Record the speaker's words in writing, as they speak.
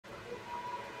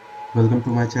Welcome to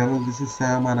my channel. This is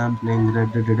Sam and I'm playing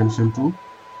Red Dead Redemption 2.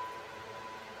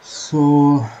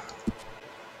 So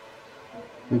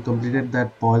we completed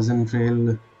that Poison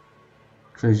Trail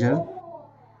treasure.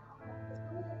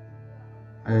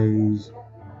 I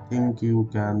think you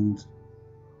can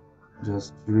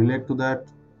just relate to that.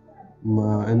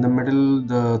 In the middle,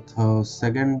 the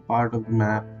second part of the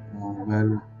map,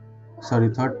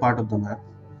 third part of the map,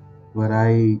 where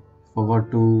I forgot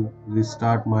to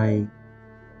restart my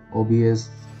OBS,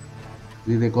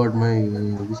 restart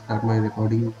my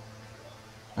recording.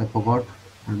 I forgot,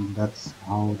 and that's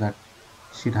how that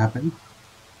shit happened.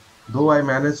 Though I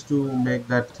managed to make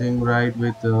that thing right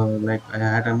with like I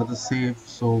had another save,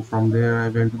 so from there I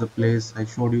went to the place. I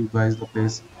showed you guys the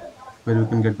place where you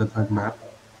can get the third map,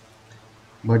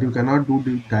 but you cannot do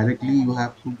it directly. You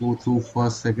have to go through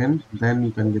first, second, then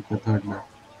you can get the third map,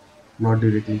 not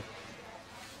directly.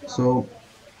 So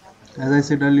as I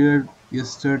said earlier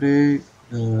yesterday,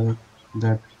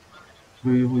 that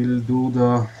we will do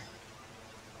the,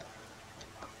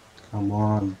 come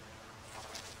on,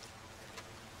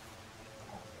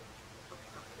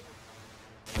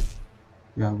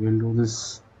 yeah, we'll do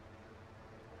this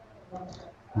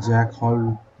Jack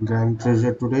Hall gang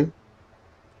treasure today.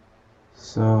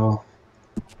 So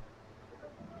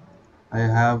I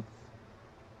have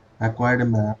acquired a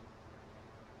map.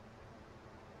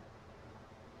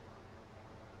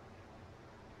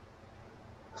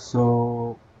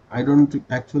 So I don't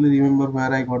actually remember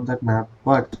where I got that map,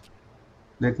 but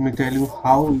let me tell you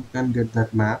how you can get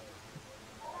that map.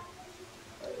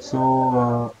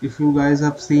 So if you guys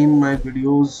have seen my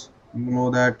videos, you know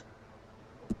that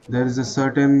there is a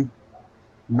certain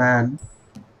man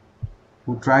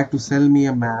who tried to sell me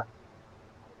a map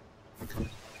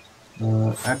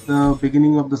at the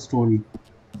beginning of the story.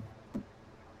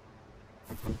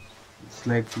 It's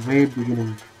like way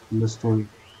beginning in the story.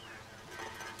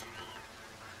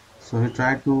 So he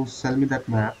tried to sell me that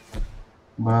map,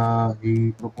 but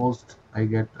he proposed I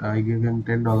gave him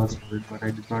 $10 for it, but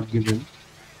I did not give him.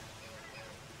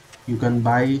 You can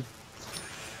buy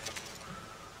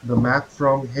the map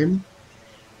from him,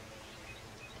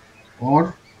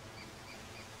 or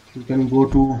you can go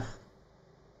to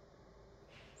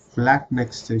flat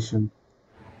next station.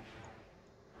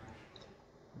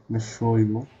 Let me show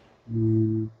you.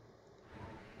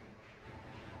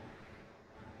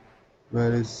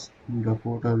 Where is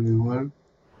Dakota River?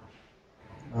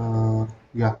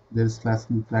 Yeah, there is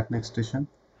flat next station.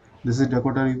 This is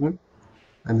Dakota River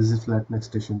and this is flat next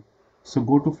station. So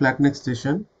go to flat next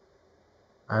station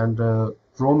and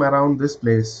roam around this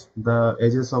place, the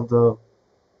edges of the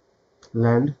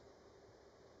land,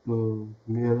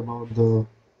 near about the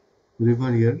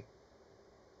river here.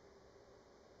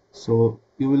 So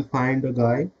you will find a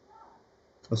guy,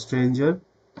 a stranger.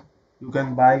 You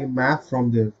can buy a map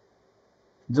from there.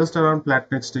 Just around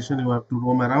Platnex station, you have to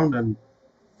roam around and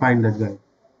find that guy.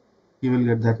 You will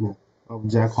get that map of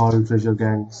Jack Hall treasure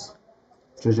gangs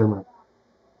treasure map.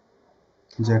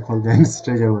 Jack Hall gangs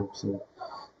treasure map.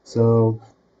 So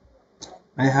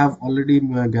I have already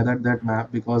gathered that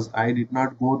map because I did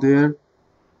not go there,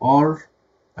 or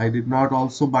I did not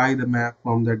also buy the map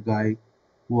from that guy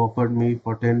who offered me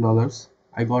for $10.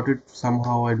 I got it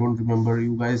somehow. I don't remember.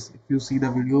 You guys, if you see the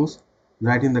videos,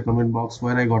 write in the comment box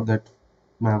where I got that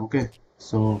map. Okay,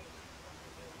 so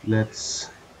let's,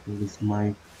 here is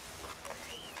my,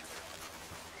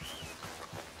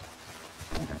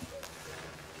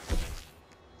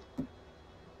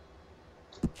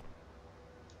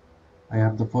 I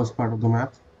have the first part of the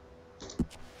map.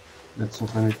 Let's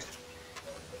open it.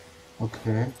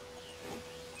 Okay,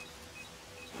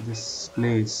 this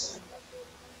place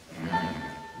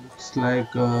looks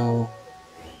like a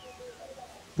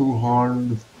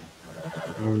two-horned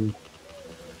or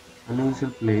unusual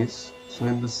place. So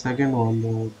in the second one,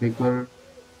 the bigger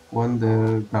one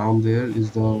there down there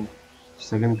is the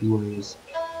second clue is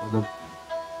for the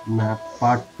map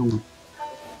part 2.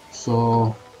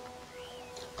 So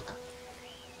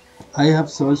I have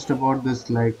searched about this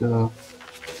like so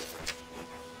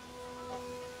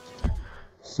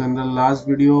in the last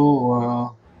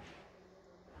video,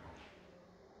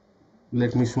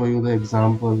 let me show you the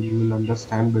example, you will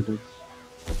understand better.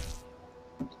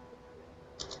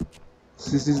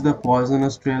 This is the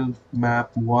Poisonous Trail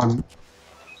map 1.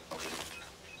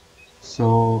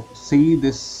 So see,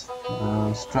 this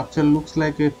structure looks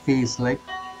like a face,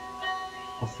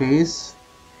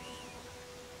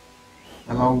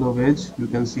 along the wedge, you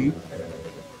can see.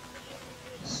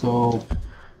 So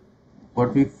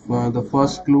what we the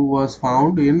first clue was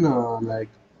found in like,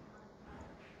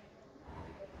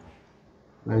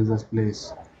 where is this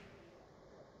place?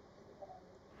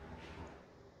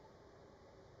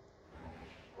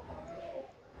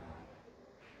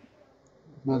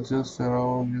 was just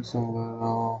around here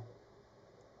somewhere.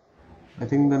 I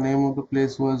think the name of the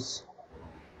place was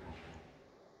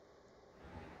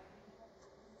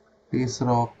Face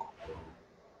Rock.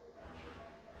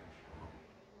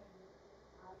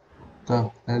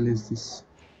 The hell is this?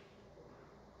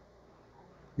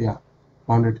 Yeah,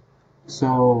 found it.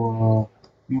 So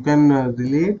you can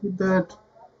relate with that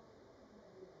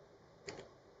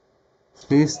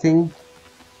space thing,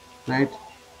 right?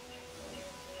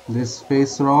 This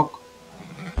space rock,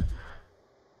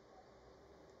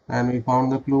 and we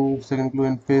found the clue, second clue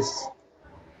in face.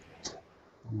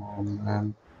 Come on,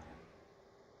 man.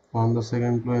 Found the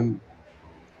second clue in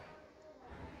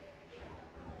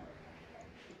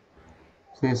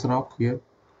face rock here.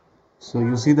 So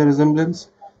you see the resemblance.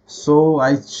 So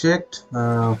I checked.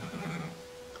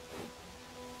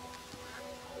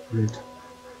 Wait.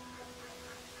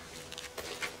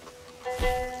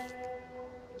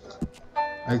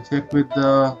 I checked with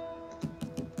the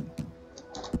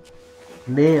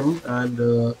name,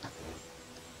 and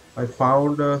I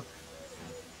found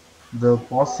the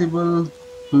possible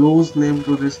close name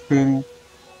to this thing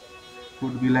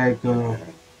could be like a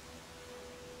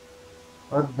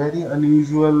very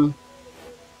unusual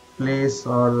place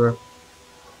or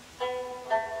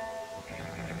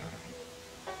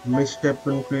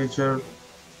misshapen creature,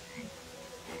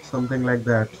 something like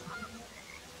that.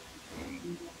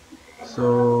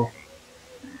 So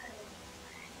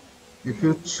if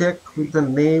you check with the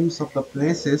names of the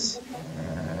places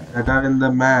that are in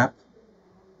the map,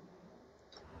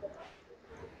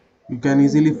 you can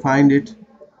easily find it.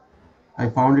 I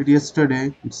found it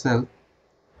yesterday itself.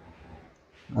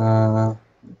 Let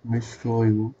me show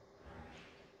you.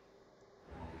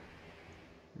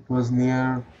 It was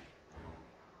near,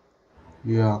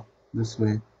 yeah, this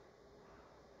way.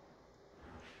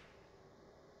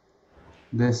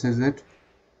 This is it,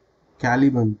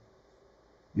 Caliban.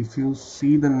 If you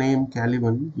see the name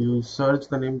Caliban, you search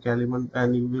the name Caliban,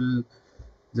 and you will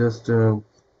just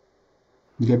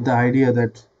get the idea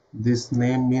that this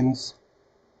name means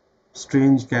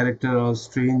strange character or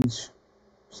strange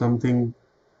something,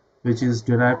 which is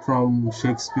derived from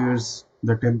Shakespeare's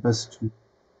The Tempest,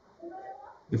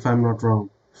 if I'm not wrong.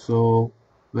 So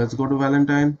let's go to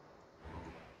Valentine.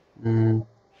 Mm,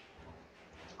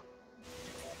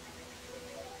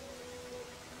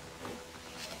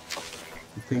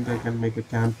 I think I can make a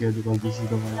camp here because this is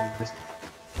the wildest.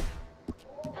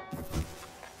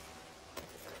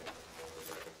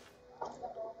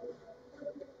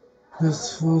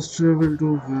 Let's first travel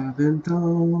to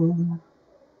Valentine.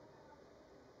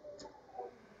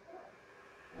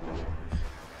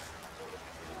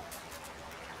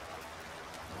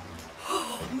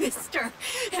 Mister,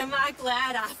 am I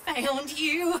glad I found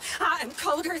you? I am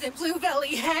colder than Blue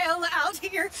Belly hell out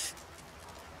here.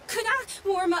 Could I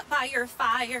warm up by your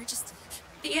fire just a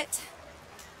bit?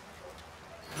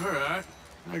 All right.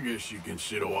 I guess you can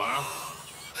sit a while.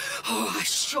 Oh, I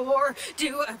sure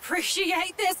do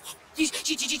appreciate this.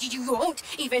 You won't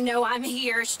even know I'm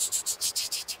here.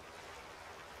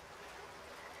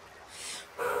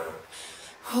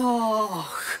 Oh,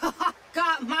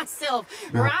 got myself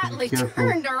rightly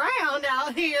turned around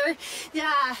out here.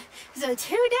 So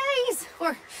 2 days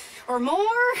or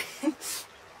more.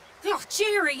 Oh,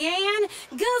 Jerry Ann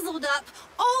guzzled up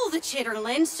all the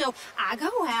chitterlings, so I go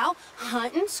out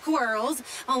hunting squirrels.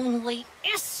 Only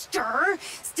Esther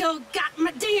still got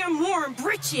my damn warm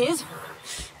britches.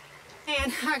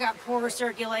 And I got poor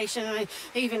circulation,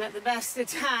 even at the best of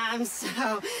times.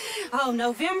 So, oh,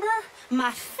 November,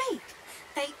 my fate,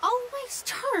 they always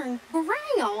turn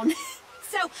brown.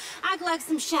 So I glug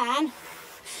some shine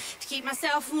to keep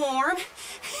myself warm.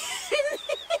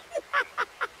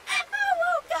 I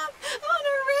woke up on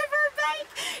a riverbank,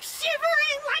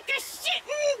 shivering like a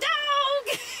shitting dog.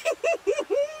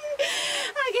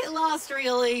 I get lost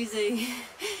real easy.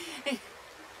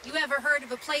 You ever heard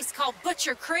of a place called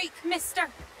Butcher Creek, mister?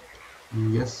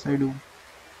 Yes, I do.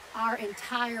 Our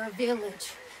entire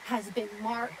village has been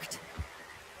marked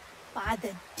by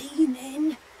the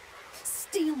demon,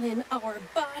 stealing our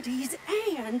bodies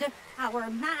and our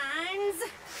minds.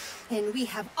 And we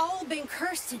have all been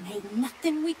cursed, and ain't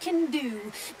nothing we can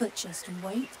do but just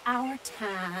wait our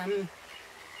time.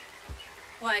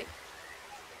 Wait,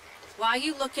 why are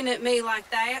you looking at me like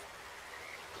that?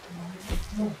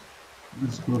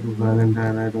 Let's go to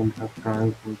Valentine. I don't have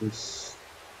time for this.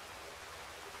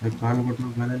 I can't go to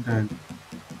Valentine.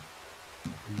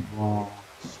 Wow,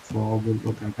 strawberry.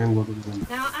 Okay, I can go to Valentine.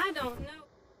 Now, I don't know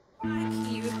like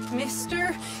you,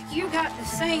 mister. You got the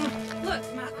same look,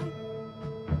 my...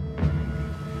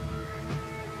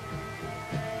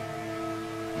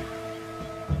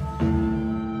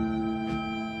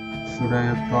 Should I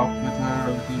have talked with her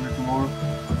a little bit more?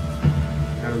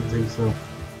 I don't think so.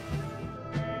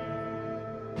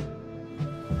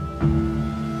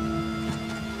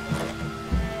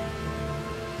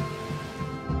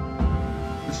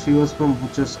 She was from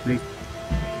Butcher's Creek.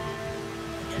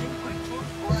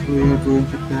 So we are going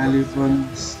to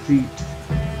Caliban Street.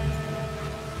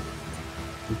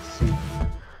 Let's see.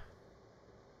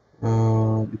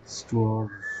 It's to our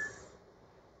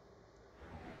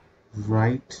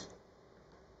right,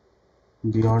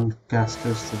 beyond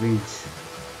Caster's Ridge.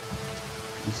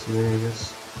 This way, I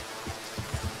guess.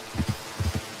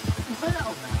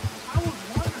 Well, I was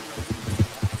wondering.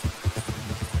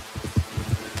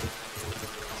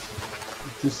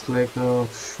 Is this like a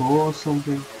show or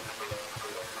something?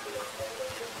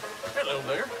 Hello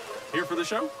there. Here for the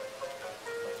show?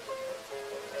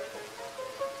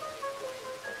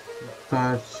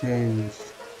 Tire change.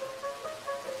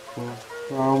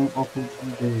 From official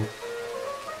day.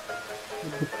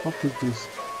 What the fuck is this?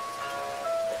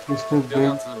 Mr. Still Ben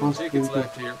got some first tickets builder.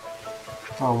 left here.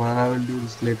 Oh man, I will do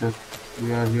this later.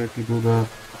 We are here to do the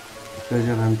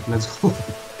treasure hunt. Let's go.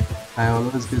 I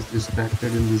always get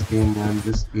distracted in this game, man.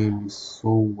 This game is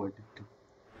so addictive.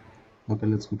 Okay,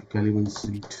 let's go to Caliban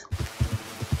Street.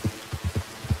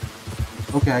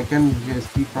 Okay, I can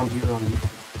see from here only.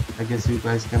 I guess you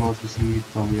guys can also see it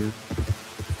from here.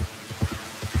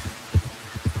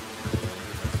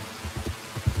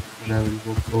 And I will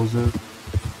go closer.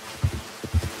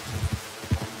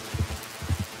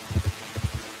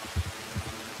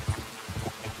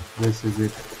 This is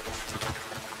it.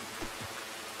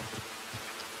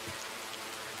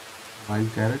 Wild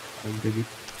carrot, I'll take it.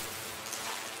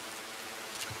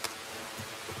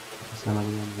 There's another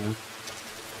one there.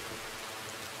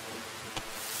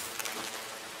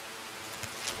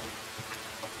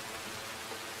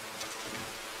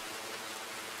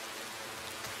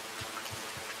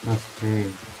 Okay.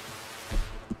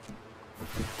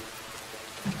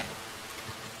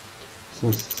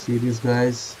 So see these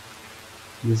guys.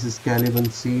 This is Caliban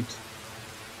Seat.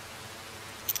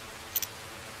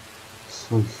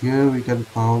 So here we can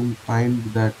find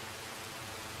that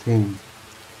thing.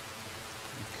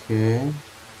 Okay.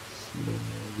 So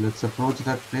let's approach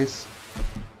that place.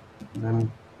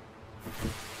 Then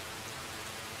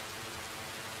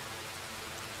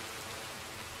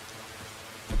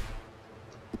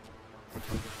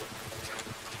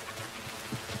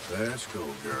Let's go,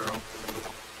 girl.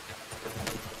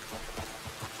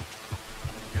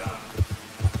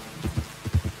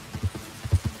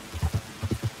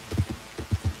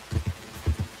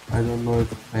 I don't know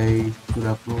if I should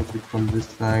approach it from this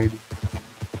side.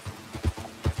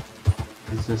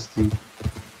 Let's just see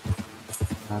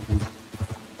what happens.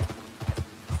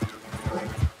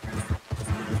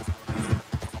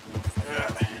 Yeah,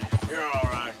 you're all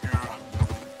right, girl.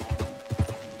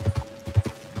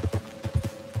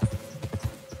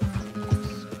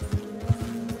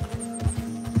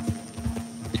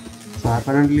 So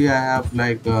apparently I have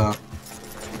like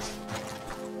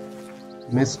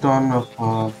missed on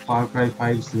Far Cry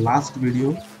 5's last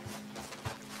video,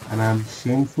 and I'm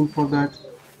shameful for that.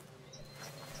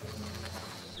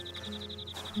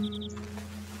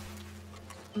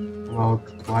 About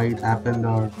why it happened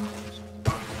or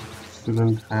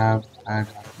shouldn't have had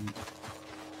happened.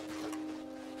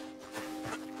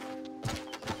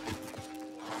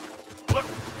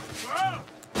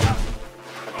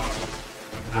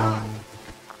 Wow,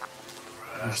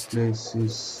 this place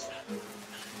is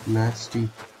nasty.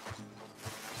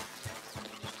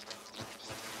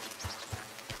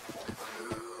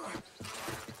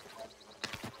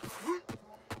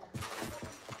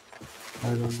 I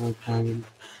don't know if I will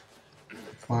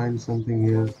find something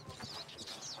here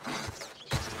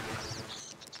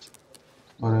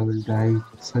or I will die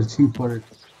searching for it.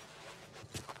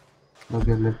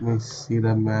 Okay, let me see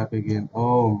the map again.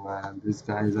 Oh man, these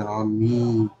guys are on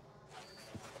me.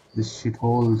 These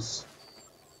shitholes.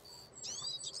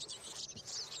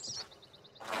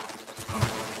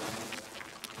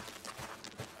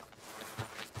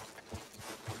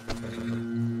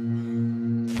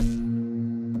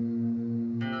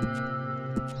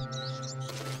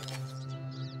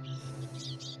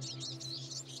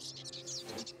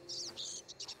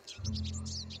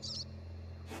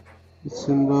 It's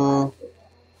in the...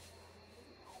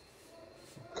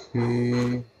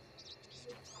 Okay.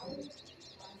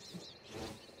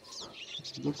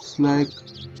 Looks like...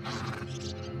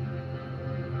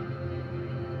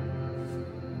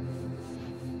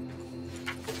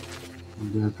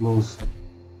 They're close.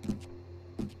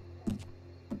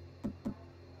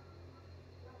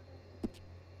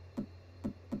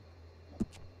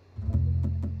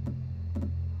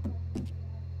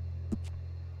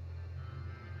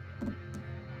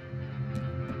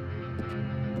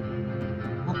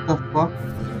 The fuck?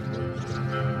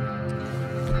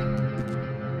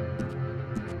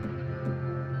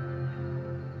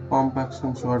 Pump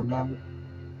action shotgun,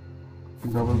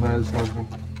 double barrel shotgun.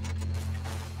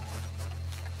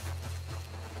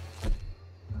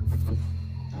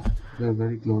 They're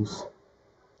very close.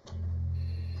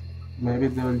 Maybe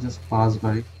they will just pass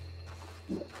by.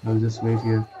 I'll just wait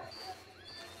here.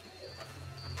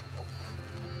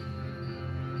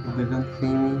 If they don't see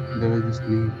me, they will just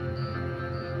leave.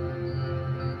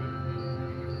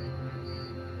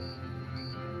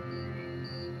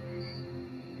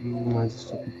 I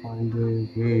just have to find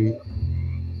a way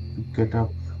to get up.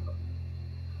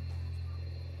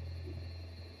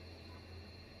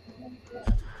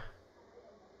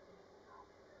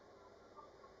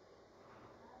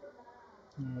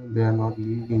 They are not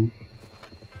leaving.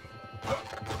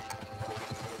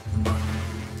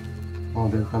 Oh,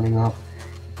 they're coming up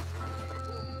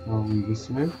from this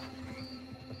way.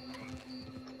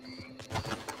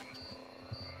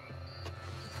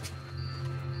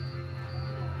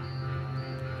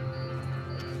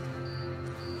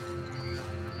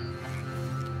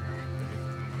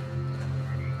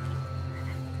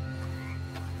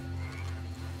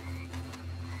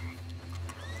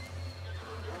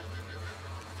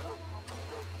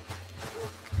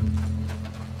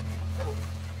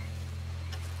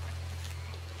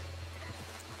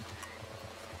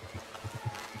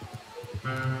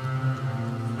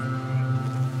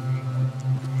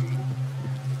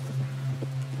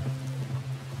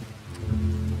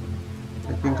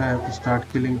 I think I have to start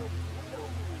killing.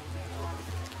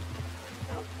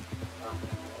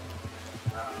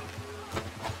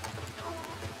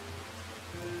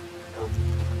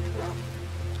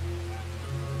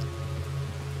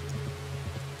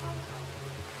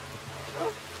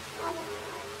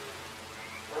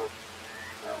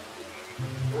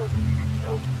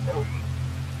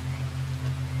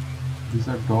 These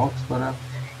are dogs, perhaps.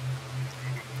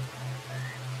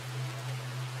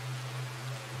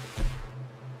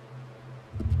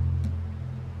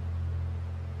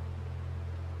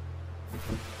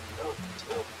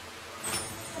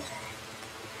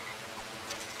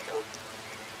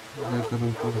 They're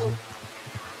coming closer.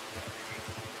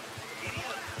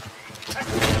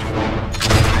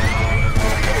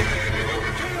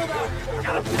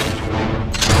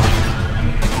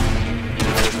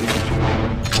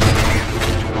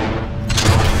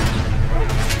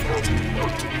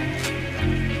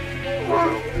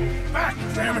 Back,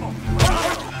 damn it!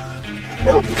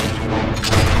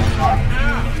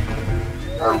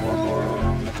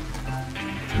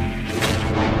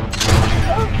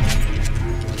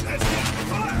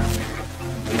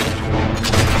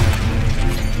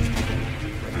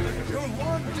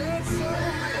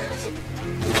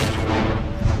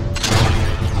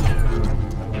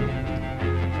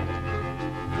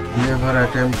 Never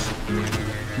attempt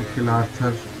to kill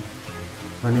Arthur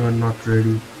when you are not ready.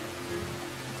 You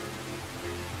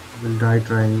will die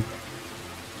trying.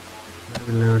 I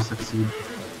will never succeed.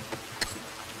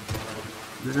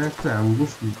 They have to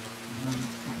ambush me.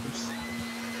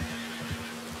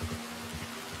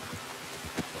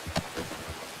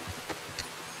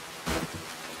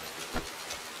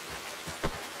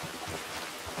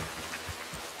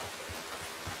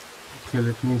 Okay,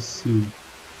 let me see.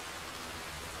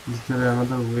 Is there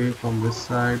another way from this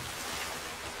side?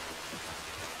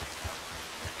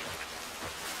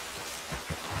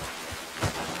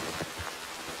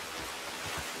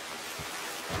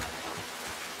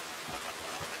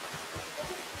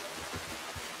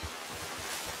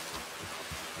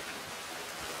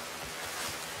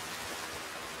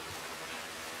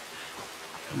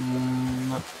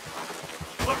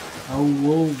 Oh,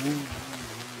 whoa, whoa,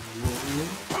 whoa, whoa.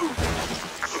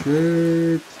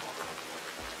 Shit.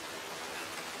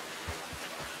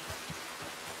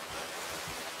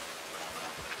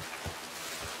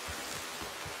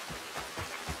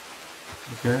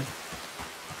 Okay.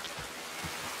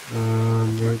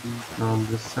 Maybe from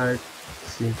this side.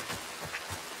 Let's see.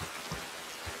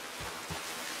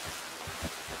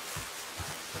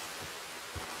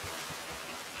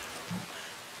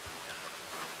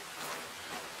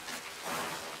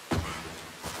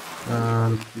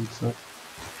 I think so.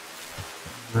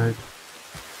 Right.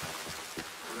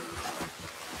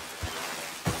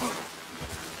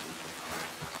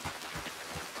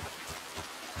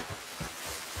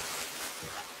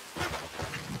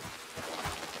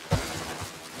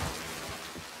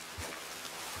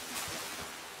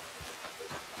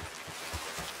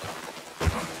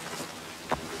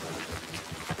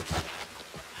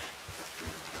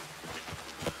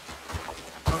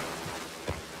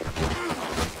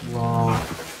 Wow,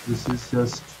 this is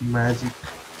just magic.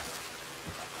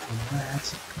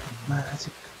 Magic,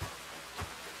 magic.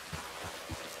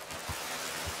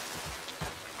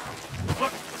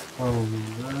 Oh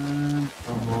man,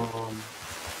 come on.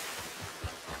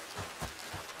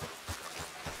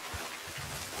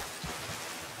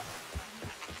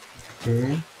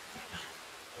 Okay,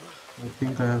 I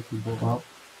think I have to go up.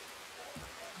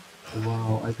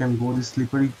 Wow, I can go these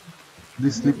slippery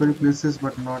places,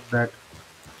 but not that.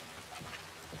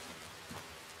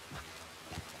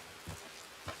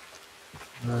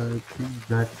 I think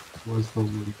that was the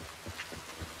way.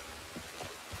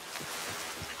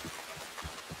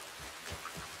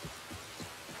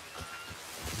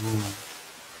 Oh,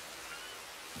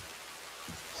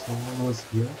 someone was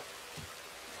here.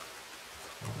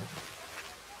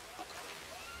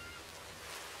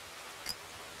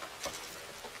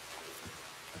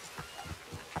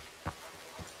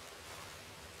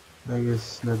 I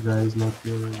guess that guy is not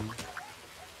here anymore.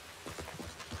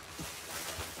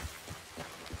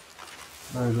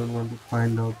 I don't want to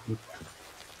find out what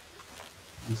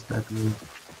is that way.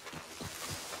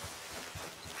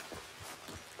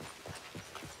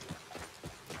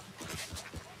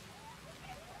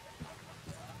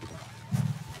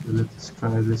 So let's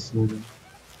try this way then.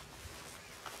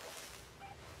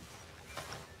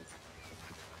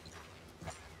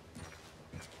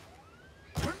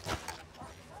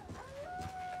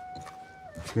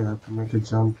 Okay, I have to make a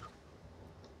jump.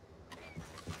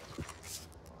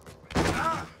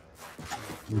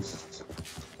 Just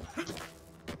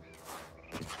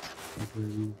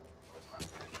very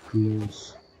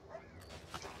close.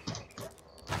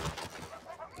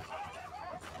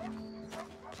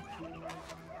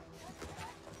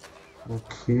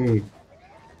 Okay.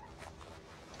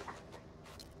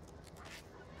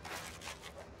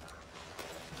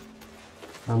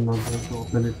 I'm not going to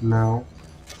open it now.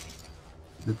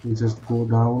 Let me just go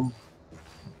down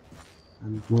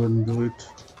and go and do it.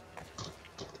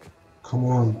 Come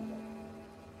on.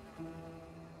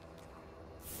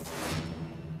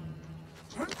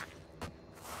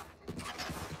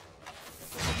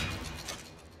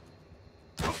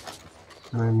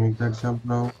 Can I make that jump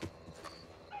now?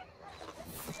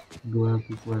 Do I have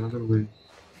to go another way?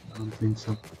 I don't think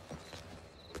so.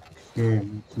 Okay,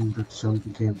 making that jump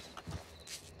again.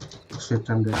 Shit,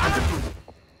 I'm dead.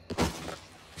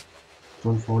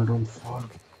 Don't fall, don't fall.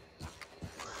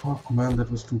 Fuck, man, that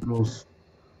was too close.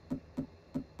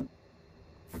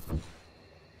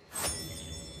 I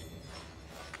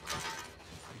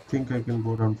think I can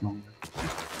go down from here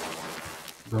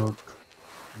without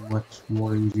much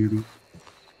more injury.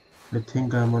 I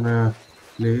think I'm on a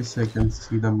place I can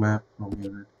see the map from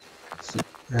here. So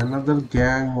another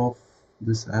gang of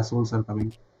these assholes are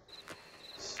coming.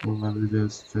 So I will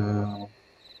just where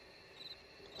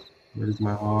is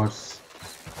my horse?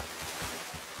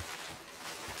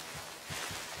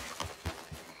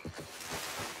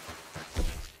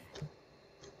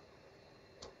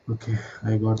 Okay,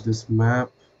 I got this map.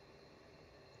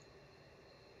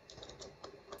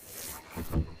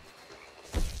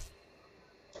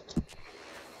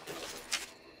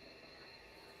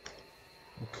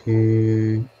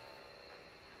 Okay,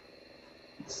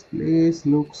 this place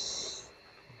looks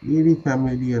really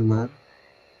familiar, man.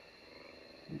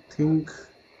 I think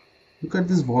look at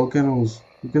these volcanoes.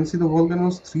 You can see the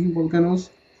volcanoes, three volcanoes,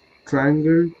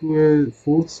 triangle to a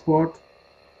fourth spot,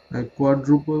 a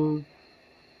quadruple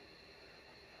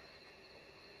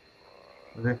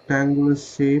rectangular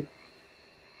shape.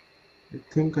 I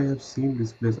think I have seen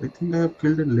this place. I think I have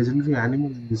killed a legendary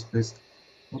animal in this place.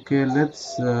 Okay,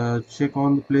 let's check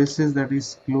on the places that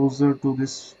is closer to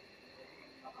this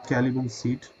Caliban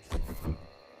seat.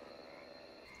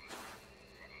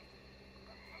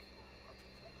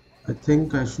 I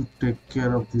think I should take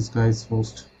care of these guys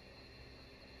first.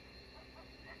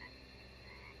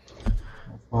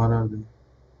 How far are they?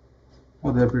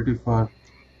 Oh, they're pretty far.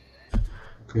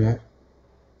 Okay,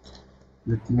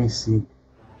 let me see.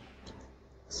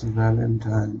 It's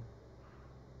Valentine.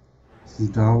 This is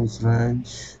Downs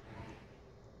Ranch.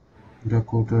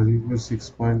 Dakota River, 6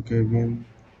 Point Cabin.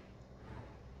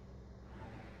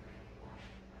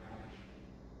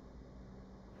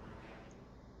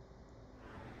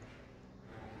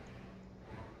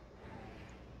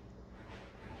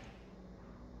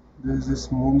 There's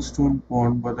this Moonstone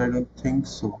Pond, but I don't think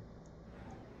so.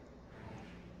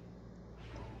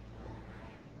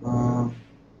 Uh,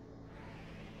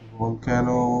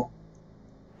 Volcano.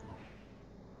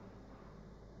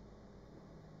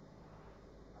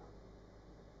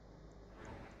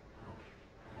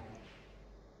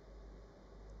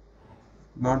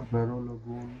 Not Barrow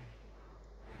Lagoon.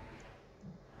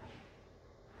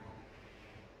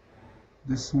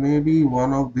 This may be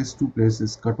one of these two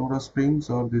places, Katora Springs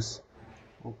or this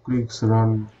Oak Creek's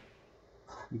Run.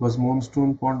 Because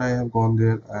Moonstone Pond, I have gone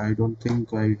there. I don't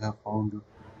think I have found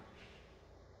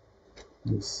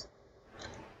this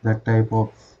that type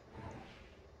of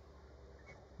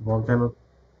volcano,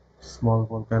 small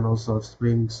volcanoes or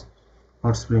springs,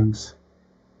 hot springs.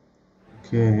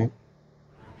 Okay,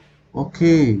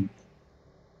 okay,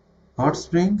 hot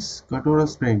springs, Katora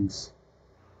Springs.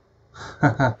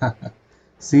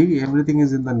 See, everything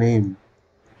is in the name.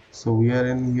 So we are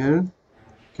in here,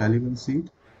 Caliban Seed.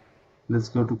 Let's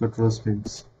go to Katora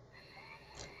Springs.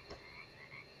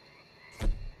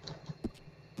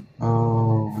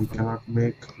 Oh, I cannot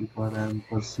make because I am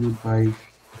pursued by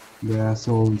the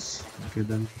assholes. Okay,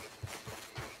 then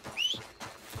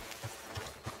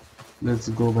let's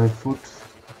go by foot.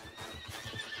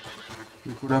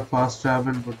 We could have fast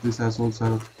traveled, but these assholes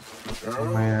are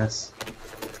on my ass.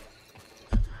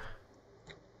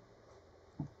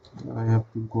 I have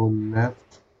to go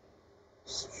left,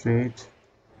 straight to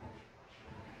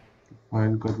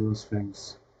find Katora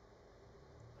Springs.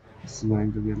 This is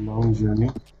going to be a long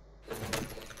journey.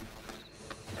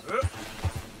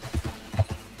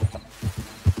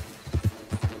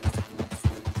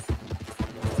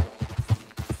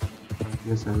 I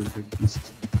guess I will take this.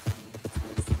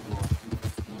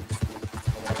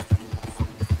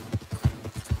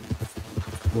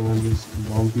 So when these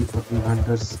bounty fucking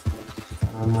hunters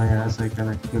are on my ass, I can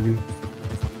actually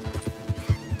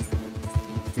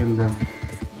kill them.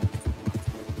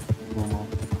 No more.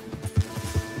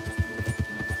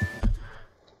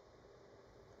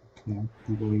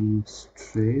 Okay, going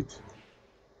straight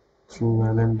through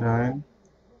Valentine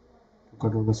to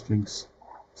Katora Springs.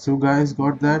 So guys,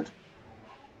 got that?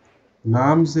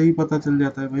 नाम से ही पता चल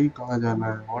जाता है भाई कहाँ जाना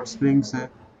है. हॉट स्प्रिंग्स है,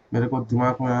 मेरे को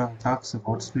दिमाग में अचानक से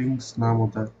हॉट स्प्रिंग्स नाम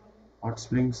होता है. हॉट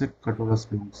स्प्रिंग्स से कटोरा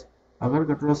स्प्रिंग्स. अगर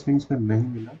कटोरा स्प्रिंग्स में नहीं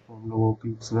मिला तो हम लोग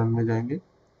ओकिंग्स रन में जाएंगे,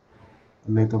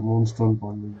 नहीं तो मूनस्टोन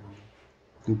पॉन्ड में जाएंगे,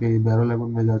 क्योंकि बैरो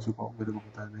लेगून में जा चुका हूँ, मेरे को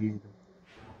पता नहीं है.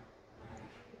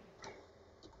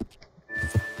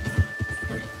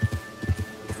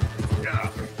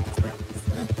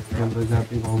 अंदर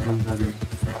जाते ही माउंटेन आ जाएंगे.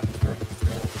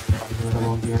 मेरा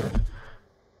माउंटेन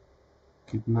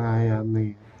कितना है याद नहीं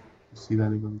है. सीधा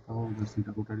निकलता हूँ उधर,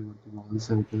 सीधा कोटाड़ी करती हूँ,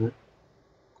 से होते हुए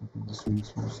कटोरा स्प्रिंग्स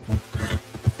पहुँचता हूँ.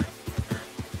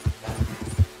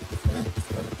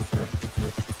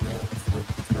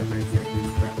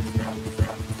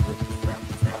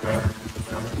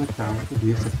 मैं चांस तो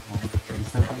दे सकता हूँ,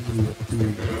 ऐसा कोई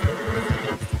नहीं है.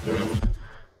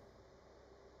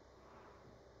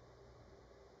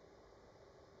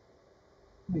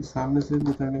 सामने से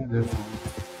उतरने की जगह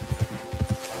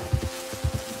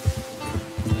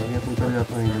मैं तो उतर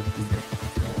जाता हूँ इधर से.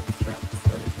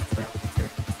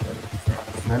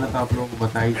 मैंने तो आप लोगों को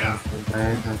बताया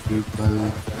था कि कल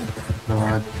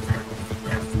बाद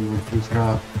दूसरा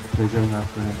प्रेशर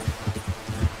मैप है,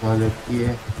 कलेक्ट किए.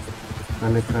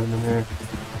 कलेक्ट करने में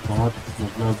बहुत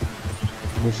मतलब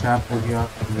मिसहैप हो गया.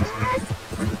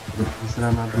 तीसरा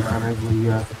मैप दिखाना ही भूल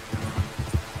गया.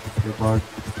 रिकॉर्ड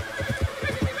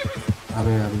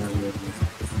अबे अबे अबे अबे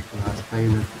रास्ता ही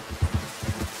है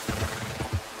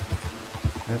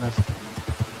रास्ता.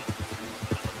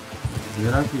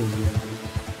 मेरा क्यों हो गया?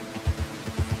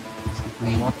 इसकी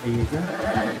मौत आई है क्या?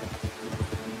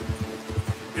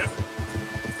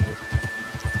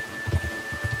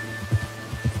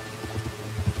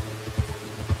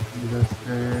 इधर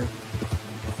से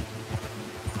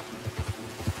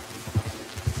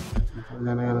ऊपर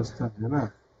जाने का रास्ता है ना?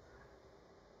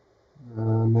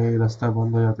 नहीं, रास्ता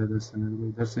बंद हो जाता है इधर से. मेरे को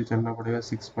इधर से चलना पड़ेगा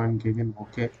 6 पॉइंट के दिन.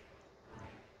 ओके,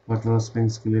 बटरर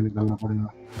स्प्रिंग्स के लिए निकलना पड़ेगा.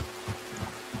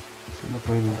 चलो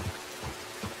कोई नहीं.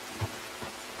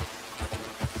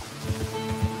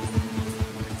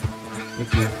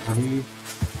 एक मिनट, अभी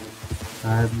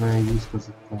शायद मैं यूज कर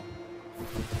सकता हूँ.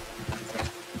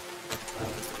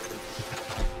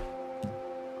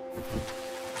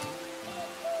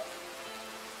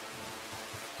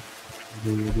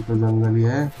 ये भी तो जंगल ही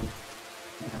है.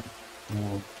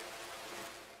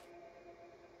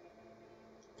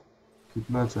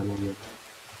 कितना चलोगे?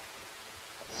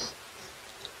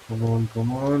 कमॉन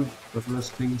कमॉन, बटरर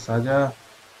स्प्रिंग्स आजा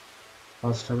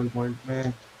फर्स्ट ट्रैवल पॉइंट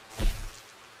में.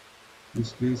 Please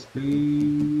please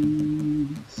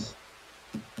please.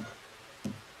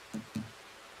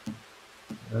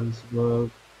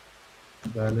 Ellsworth,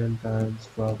 Valentine,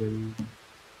 Strawberry,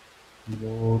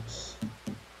 Notes,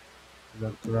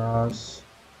 The Grass,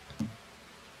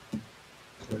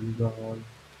 Kellygon.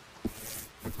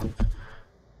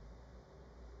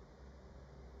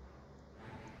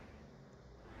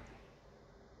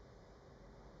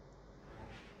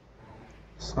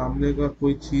 सामने का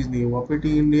कोई चीज नहीं है,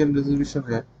 वापीटी इंडियन रिजर्वेशन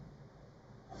है,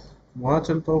 वहां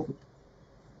चलता हूँ।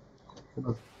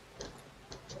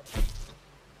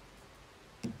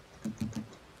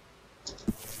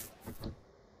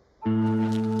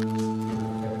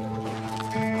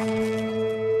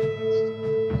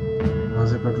 वहां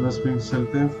से कटरा स्प्रिंग्स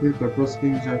चलते हैं, फिर कटरा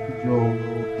स्प्रिंग्स जाके जो हम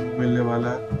लोगों को क्लू मिलने वाला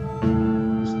है,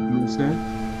 उस क्लू से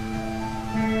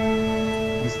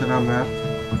इस तरह मैप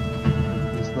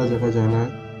दूसरा जगह जाना है,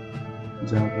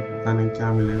 जहाँ पर पता नहीं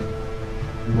क्या मिलेगा,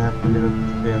 मैप मिलेगा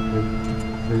कुछ पे, या फिर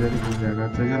ट्रेजर ही मिल जाएगा।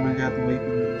 ट्रेजर मिल जाए तो वही पे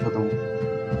वीडियो खत्म हो,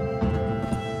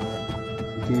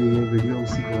 क्योंकि ये वीडियो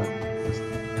उसी के बारे में है।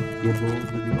 ये दो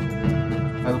वीडियो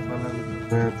कल वाला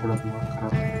मैं थोड़ा दिमाग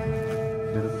खराब था,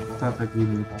 मेरे को पता था कि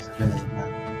मेरे पास है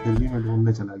मैप, फिर भी मैं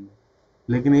ढूंढने चला गया।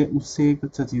 लेकिन उससे एक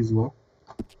अच्छा चीज हुआ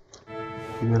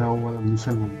कि मेरा वो वाला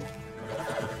मिशन हो गया।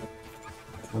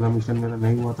 वाला मिशन मेरा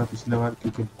नहीं हुआ था पिछले बार,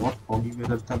 क्योंकि बहुत फॉगी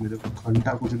वेदर था, मेरे को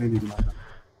घंटा कुछ नहीं दिख रहा था,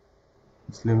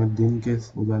 इसलिए मैं दिन के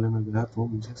उजाले में गया तो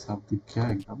मुझे सब दिख गया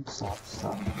एकदम साफ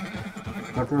साफ।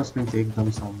 कटरा स्प्रिंग्स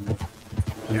एकदम सामने,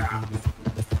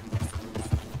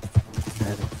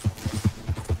 डायरेक्ट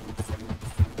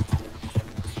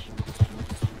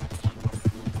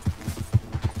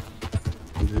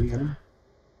इधर ही है ना।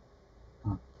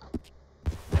 हाँ,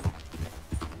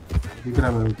 दिख रहा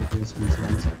है मेरे को कटरा स्प्रिंग्स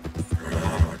वाले से।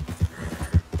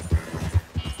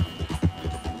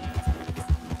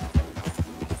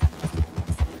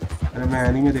 अरे मैं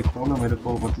एनीमे देखता हूँ ना, मेरे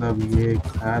को मतलब ये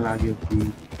ख्याल आ गया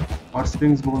कि हॉट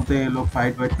स्प्रिंग्स बोलते हैं लोग,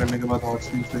 फाइट वाइट करने के बाद हॉट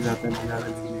स्प्रिंग्स पे जाते हैं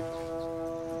नजारे के लिए।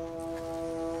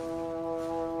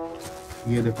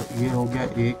 ये देखो, ये हो गया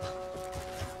एक,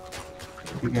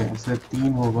 ठीक है, ऐसे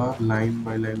तीन होगा, लाइन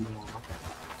बाय लाइन में होगा,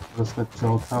 और उसका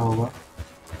चौथा होगा।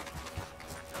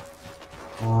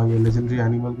 हाँ, ये लेजेंडरी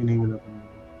एनिमल भी नहीं मिला था मुझे।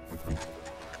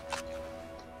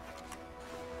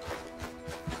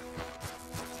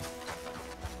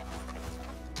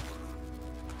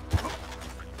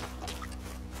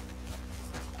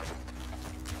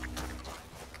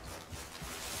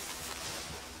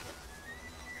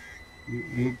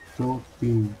 ये एक दो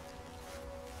तीन,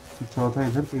 तो चौथा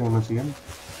इधर पे होना चाहिए ना।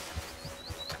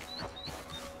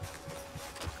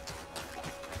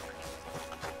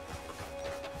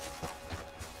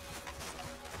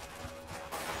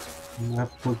 मैं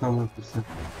खोलता हूँ फिर से।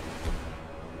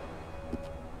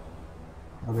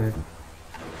 अबे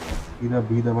सीधा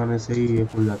बी दबाने से ही ये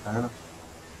खुल जाता है ना।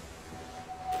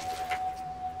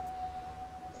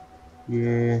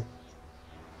 ये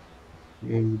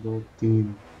एक दो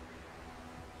तीन,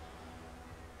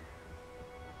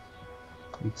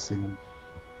 एक सेकंड,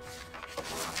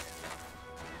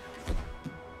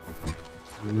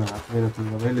 मैं हाथ में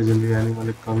रखूंगा भाई, लेजेंडरी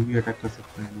एनिमल कभी भी अटैक कर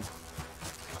सकते हैं।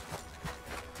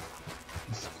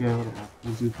 इसके और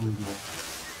ऑपोजिट में गया,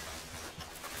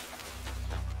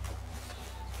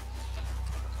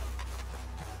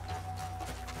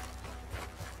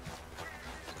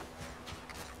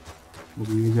 और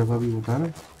ये जगह भी होता है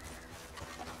ना,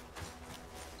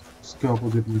 उसके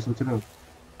ऑपोजिट में, सोच रहे हो,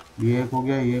 ये एक हो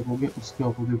गया, ये एक हो गया, उसके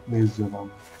ऑपोजिट में इस जगह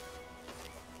में।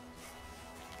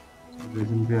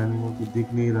 लेजेंडरी एनिमल तो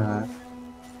दिख नहीं रहा है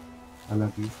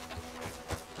हालांकि।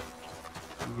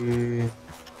 ये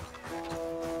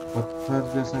पत्थर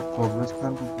जैसा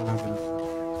कब्रिस्तान को बना के रखा है,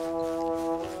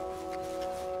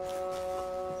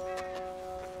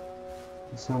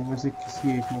 सब में से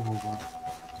किसी एक में होगा।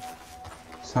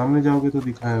 सामने जाओगे तो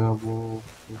दिखाएगा वो,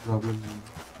 कोई प्रॉब्लम नहीं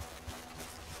है।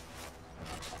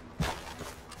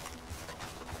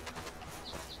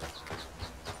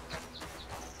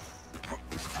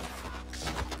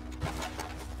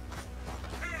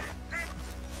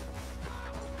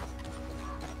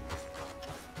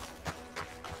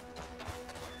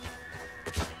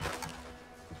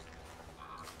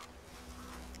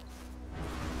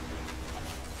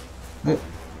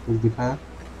 कुछ दिखाया,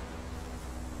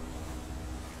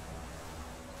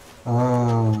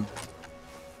 हाँ,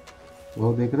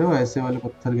 वो देख रहे हो, ऐसे वाले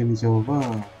पत्थर के नीचे होगा।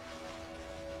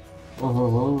 ओहो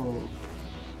हो,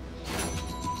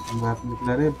 मैप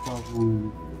निकला रे बाबू,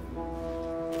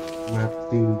 मैप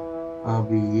थी।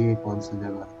 अभी ये कौन सी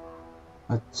जगह है?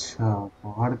 अच्छा,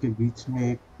 पहाड़ के बीच में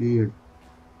एक पेड़,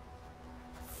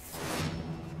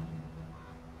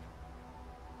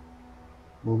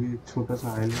 वो भी एक छोटा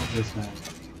सा आइलैंड जैसा है।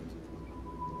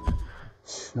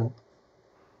 अच्छा,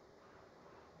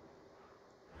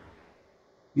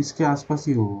 इसके आसपास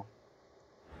ही होगा,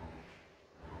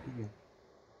 ठीक है,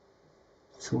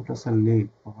 छोटा सा लेक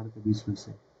पहाड़ के बीच में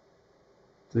से।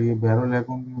 तो ये बैरो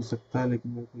लैगून भी हो सकता है,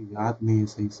 लेकिन मेरे को याद नहीं है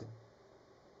सही से।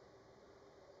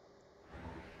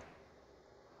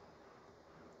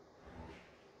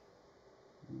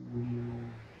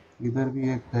 इधर भी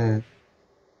एक है,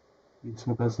 ये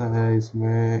छोटा सा है,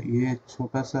 इसमें ये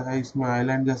छोटा सा है, इसमें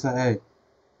आइलैंड जैसा है।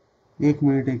 एक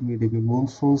मिनट एक मिनट एक मिनट,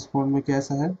 मूनस्टोन स्पॉट में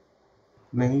कैसा है?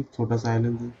 नहीं, छोटा सा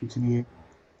आइलैंड है, कुछ नहीं है।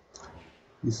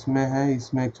 इसमें है,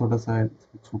 इसमें एक छोटा सा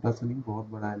छोटा सा नहीं, बहुत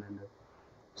बड़ा आइलैंड है।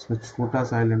 इसमें छोटा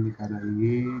सा आइलैंड दिखा रहा है,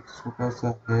 ये एक छोटा सा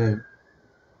है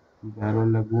बैरो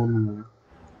लगून में।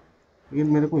 लेकिन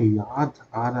मेरे को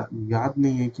याद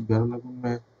नहीं है कि बैरो लगून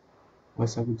में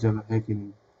वैसा कुछ जगह है कि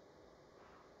नहीं।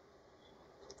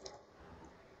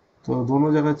 तो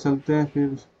दोनों जगह चलते हैं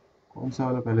फिर, कौन सा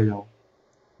वाला पहले जाओ?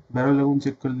 बैरो लगून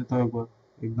चेक कर लेता हूँ एक बार,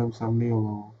 एकदम सामने ही होगा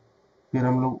वो। फिर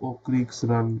हम लोग ओक क्रीक्स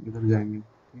रन इधर जाएंगे,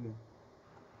 ठीक है?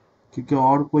 क्योंकि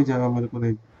और कोई जगह मेरे को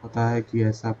नहीं पता है कि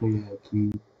ऐसा कोई है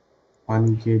कि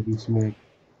पानी के बीच में एक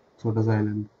छोटा सा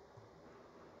आइलैंड।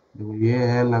 देखो ये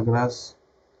है लग्रास,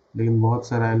 लेकिन बहुत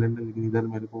सारे आइलैंड है, लेकिन इधर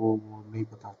मेरे को वो नहीं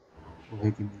पता वो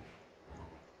है कि नहीं।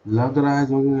 लग रहा है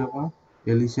जो जो जगह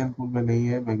एलिशियन पूल में नहीं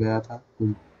है, मैं गया था कुछ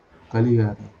कल ही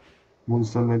गया था।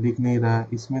 मूनस्टोन में दिख नहीं रहा है,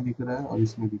 इसमें दिख रहा है और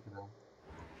इसमें दिख रहा है।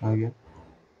 आ गया,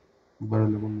 बड़े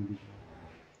लोगों में दिख रहा है।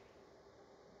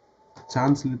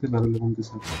 चांस लेते बड़े लोगों के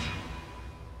साथ।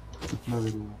 कितना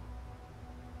देर हुआ?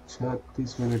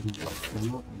 36 मिनट हुआ।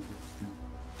 चलो अभी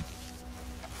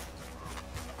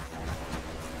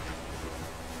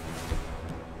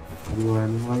वो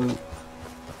एनिमल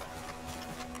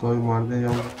कोई मारने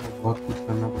जाऊंगा तो बहुत कुछ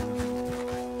करना पड़ेगा।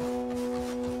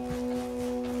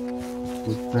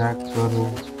 तो ट्रैक करो,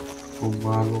 तो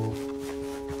मारो,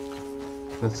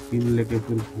 उसका स्किन लेके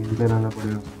फिर घूमते रहना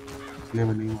पड़ेगा, इसलिए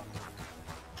मैं नहीं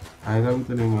मारूंगा। आएगा भी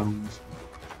तो नहीं मारूंगा इसको।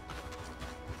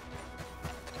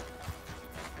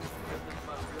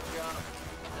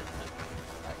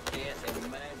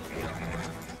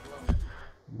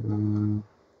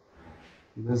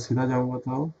 इधर सीधा जाऊंगा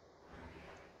तो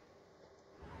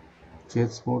चेस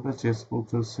स्पोर्ट है, चेस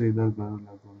स्पोर्ट से इधर बैरल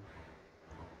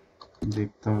लगूंगा।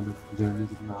 देखता हूँ जर्नी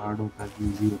कितना हार्ड होता है,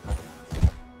 इजी होता है।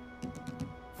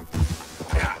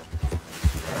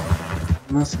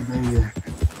 इतना सीधा ही है।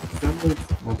 चलो,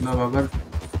 मतलब अगर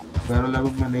बैरल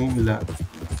लगून में नहीं मिला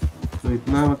तो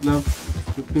इतना मतलब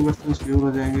 50% श्योर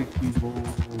हो जाएंगे कि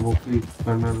वो क्लिक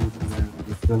करना नहीं हो जाएगा,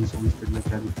 एकदम सॉलिड में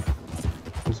कैरी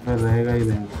उसमें रहेगा ही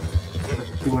रहेगा।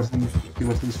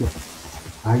 50% श्योर।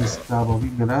 भाई साहब अभी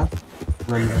मेरा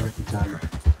पूरा निकल के चाल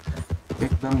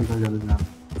एकदम निकल जाता जान,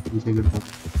 पीछे गिरता था,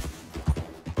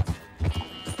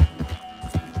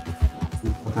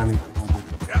 पता नहीं कहाँ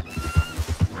गिरा।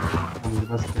 मेरे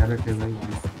पास कैरेट है भाई,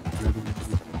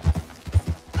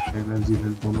 एनर्जी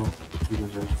हेल्थ दोनों ठीक हो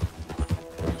जाएगी।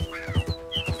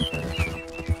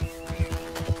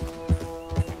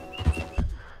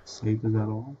 सही तो जा रहा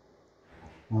हूँ।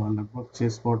 हाँ, लगभग 6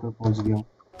 स्पॉट पर पहुँच गया हूँ।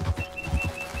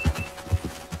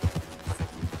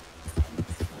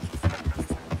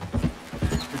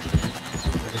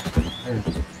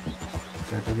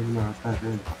 कैटेगरी में आता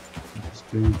है,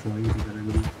 स्ट्रिंग ड्राइंग की कैटेगरी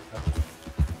में आता है।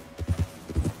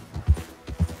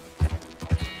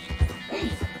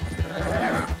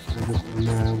 जो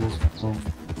करना है वो करता हूँ।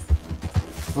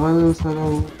 और सारा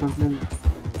वो करने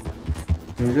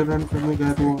ट्रेजर रन करने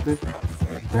गया तो वहाँ पे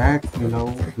बैट मिला,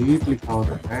 वो बीट लिखा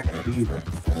होता है, बैट बीट।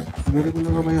 मेरे को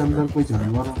लगा भाई अंदर कोई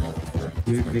जानवर होगा,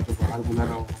 बीट लेके बाहर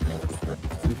बुलाना होगा।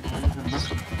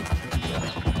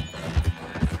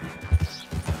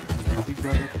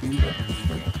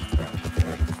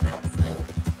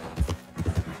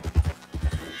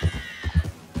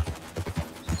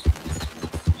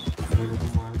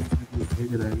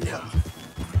 भेज रहा है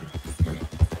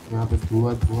यहाँ पे,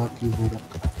 धुआं धुआं क्यों हो रहा है?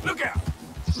 Look out!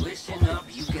 Listen up,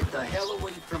 you get the hell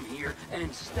away from here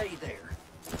and stay there.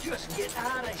 Just get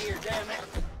out of here, damn it!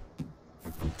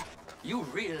 You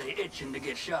really itching to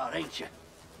get shot, ain't you?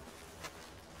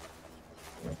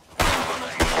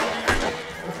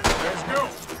 Let's go!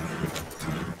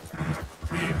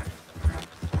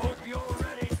 Hope you're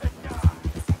ready to die.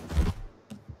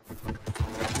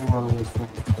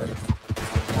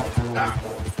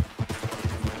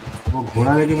 वो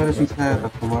घोड़ा लेके मेरे पीछे आया था,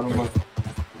 तो मारूंगा।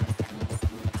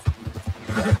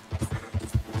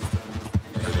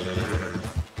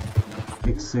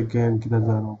 एक सेकेंड, किधर जा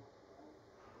रहा हूँ?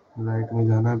 राइट में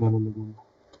जाना है बैरो लगून।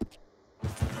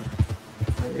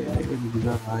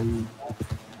 भाई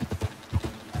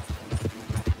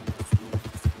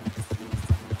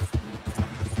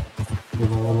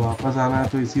अगर वापस आना है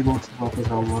तो इसी रोड से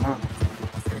वापस आऊंगा ना,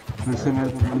 फिर से मेरे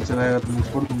को गोली चलाएगा तो मैं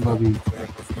छोड़ दूंगा। अभी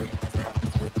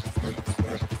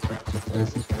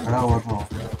ऐसे खड़ा हुआ था,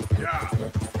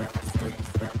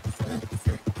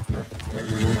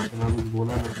 कुछ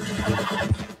बोला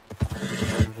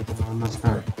ना,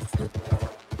 स्टार्ट।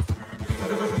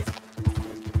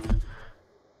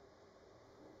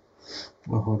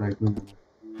 और राइट में जाना।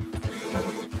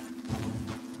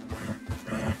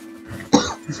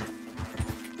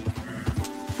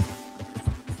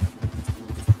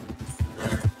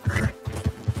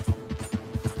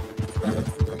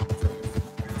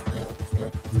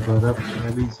 बर्फ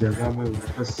वाली जगह में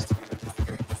वापस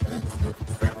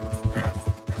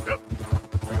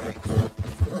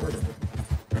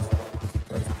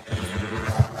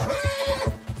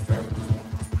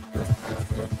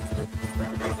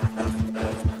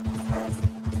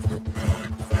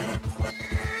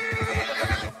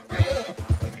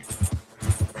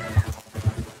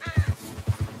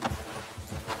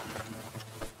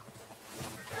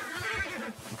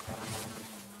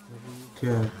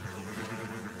क्या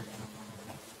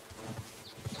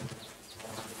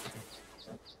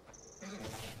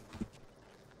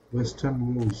वेस्टर्न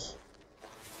मूव्स।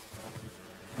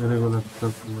 मेरे को लग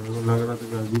रहा था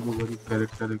कि अजीब वगैरह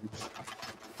कैरेक्टर है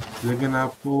कुछ, लेकिन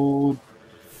आपको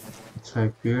अच्छा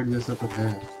एक पेड़ जैसा तो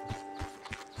है।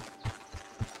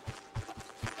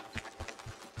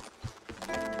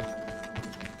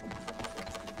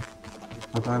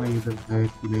 पता नहीं इधर है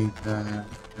कि नहीं, क्या है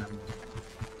क्या नहीं।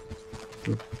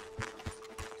 तो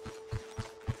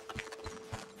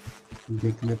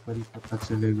देखने पर ही पता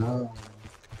चलेगा।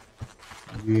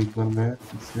 अभी एक बार मैं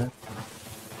इससे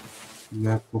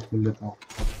मैप को खोल लेता हूँ।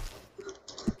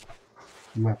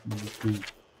 मैप में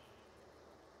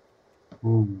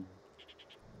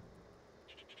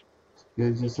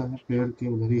पेड़ जैसा है, पेड़ के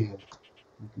उधर ही है,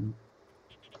 मतलब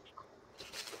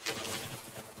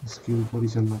इसके ऊपर ही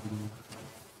चलना पड़ेगा।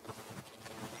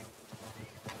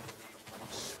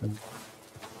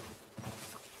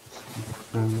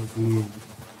 चलना के लिए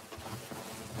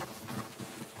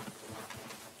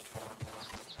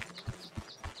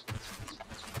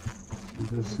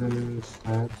इधर से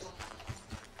शायद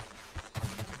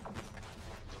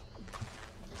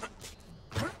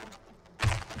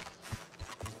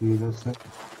इधर से,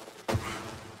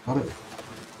 अरे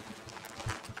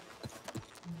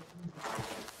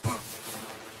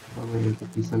अरे ये तो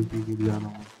फिसल के गिर जा रहा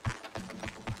हूँ।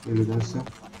 इधर से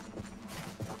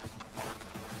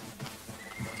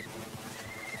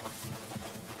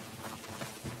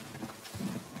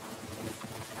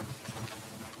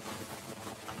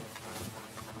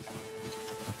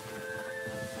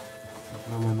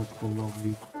अपना मेहनत करना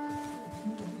होगी।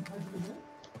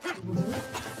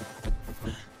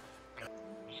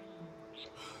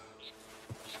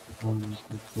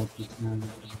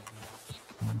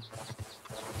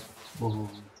 ओह,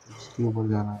 इसके ऊपर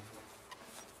जाना है।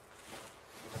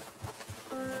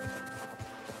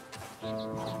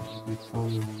 देखता हूँ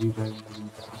ये मूवी टाइम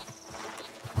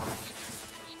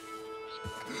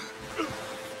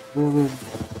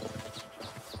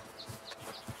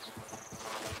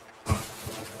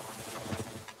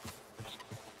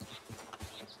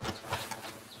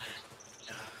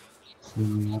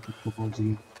यहाँ तक तो पहुँच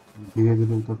गई। धीरे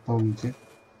धीरे उतरता हूँ नीचे,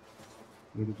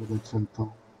 मेरे को चलता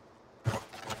हूँ।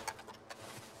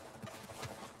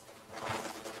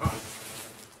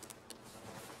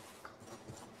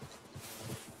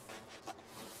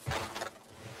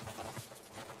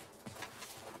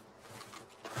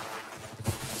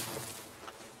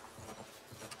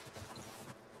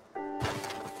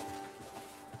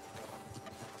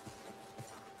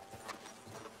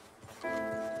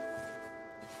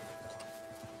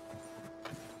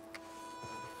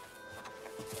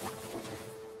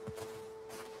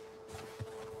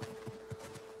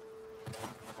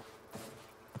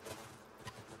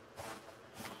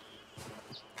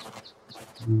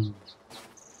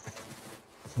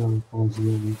 चल पहुँच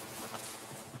गए अभी।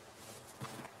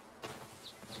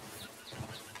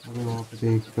 अरे वहाँ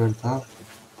पे एक पेड़ था,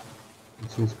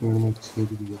 इस पेड़ में छेद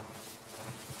दिया,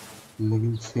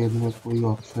 लेकिन छेद में कोई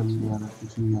ऑप्शन नहीं आ रहा,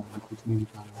 कुछ नहीं आ रहा, कुछ नहीं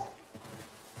दिखा रहा।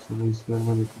 चलो इस पेड़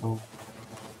में देखता हूँ,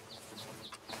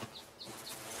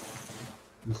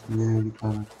 इसमें नहीं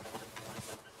दिखा रहा।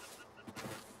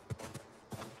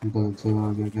 गलत जगह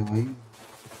आ गया क्या भाई?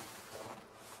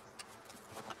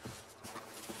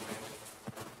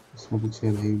 इसमें तो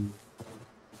छेद है ही नहीं।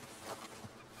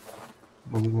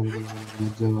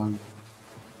 गलत जगह आ गया।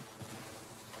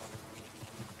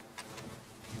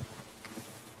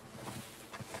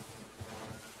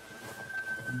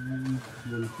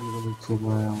 बिल्कुल गलत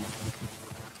जगह आया हूँ।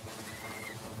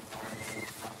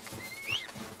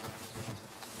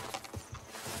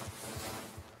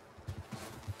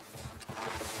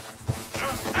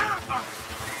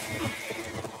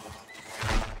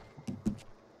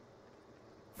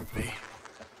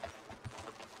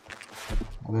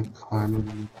 अरे खाने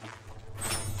नहीं।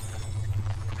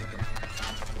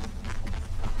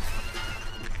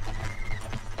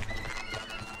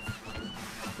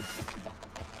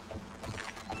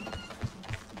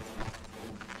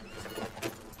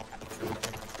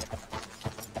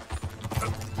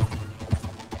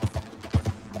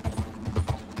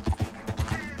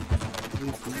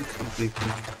 देख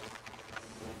रहे हैं।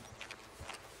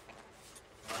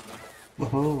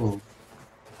 ओहो,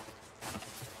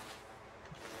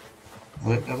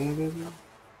 अबे अबे अबे अबे,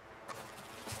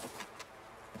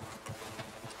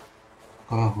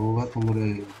 कहाँ होगा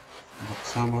तुम्हारे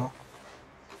बक्सा में?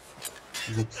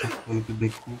 बक्सा खोल के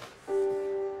देखो,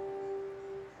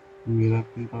 मेरा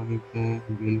की टॉनिक है,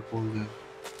 बिल्कुल है।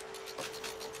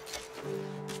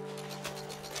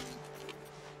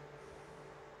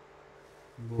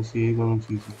 बस यही दोनों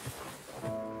चीज़ है।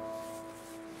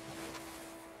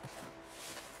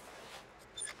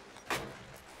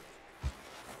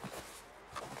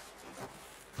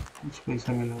 कुछ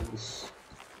पैसा मिला बस।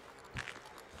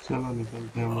 चलो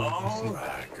निकलते हैं हम लोग यहाँ से। All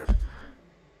right, girl.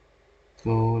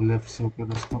 तो लेफ्ट से होकर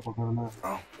रास्ता पकड़ना।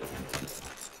 Oh.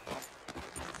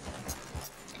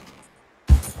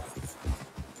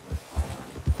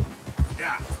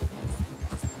 Yeah.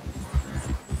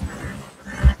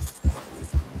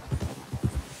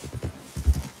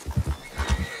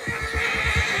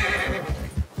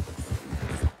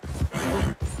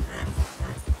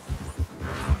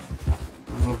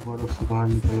 हम लोग बर्फ से बाहर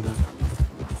निकल रहे हैं।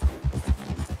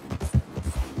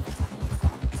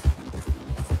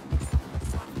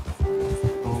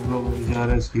 तो हम लोग अभी जा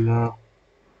रहे हैं सीधा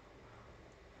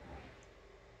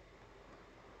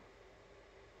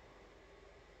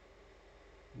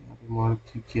यहाँ पे मार्क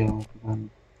किया हुआ पता नहीं।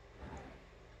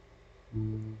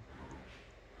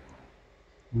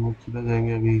 हम लोग सीधा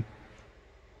जाएंगे अभी।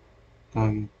 कहाँ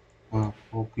गए? हाँ,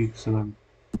 ओके सलन।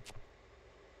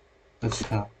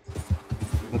 अच्छा,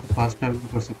 मैं तो फास्ट ट्रैवल भी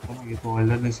कर सकता हूँ, ये तो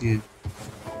वाइल्डनेस ही है।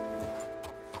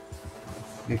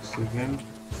 एक सेकेंड।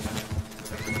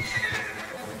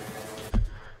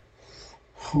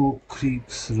 हो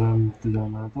क्रीक्स रन तो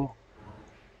जाना है तो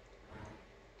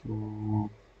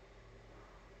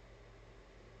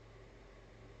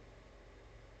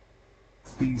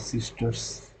थ्री सिस्टर्स।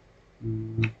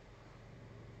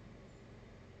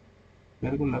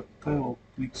 मेरे को लगता है वो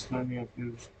क्रीक्स रन या फिर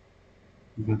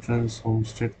वेटरन्स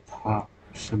होमस्टेड था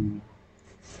ऑप्शन में।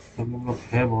 तब हम लोग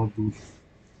है बहुत दूर,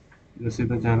 जैसे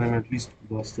इधर जाने में एटलीस्ट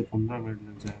 10 से 15 मिनट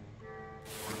लग जाएगा।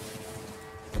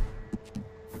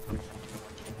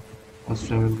 फर्स्ट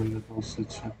ट्रैवल कर लेता हूँ उससे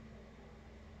अच्छा,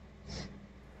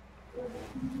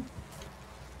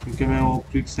 क्योंकि मैं वो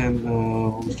क्रिक्स एंड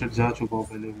होमस्टेड जा चुका हूँ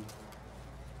पहले भी।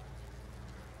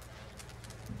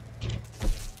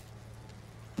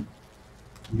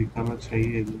 दिखाना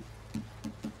चाहिए जो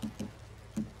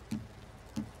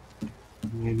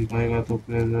नहीं दिखाएगा तो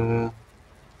फिर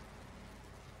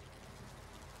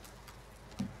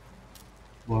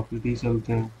वापस ही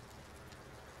चलते हैं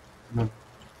ना।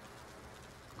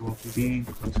 वापस ही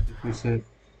फिर से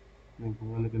मैं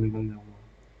घुमा लेकर निकल जाऊँगा।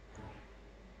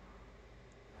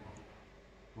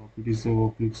 वापस से वो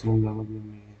क्लिक्स में ज़्यादा दूर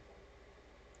नहीं है।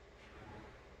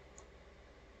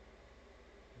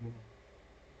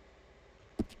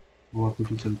 वापस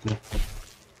ही चलते हैं।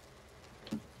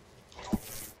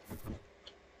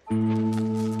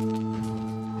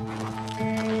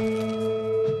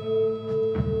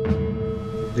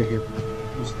 देखिए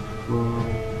उस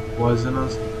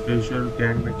पॉइजनस ट्रेजर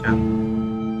गैंग में क्या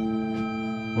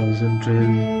पॉइजन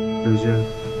ट्रेल ट्रेजर,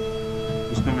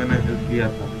 उसमें मैंने हेल्प किया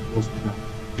था दोस्त का।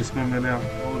 इसमें मैंने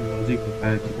आपको लॉजिक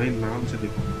बताया कि भाई नाम से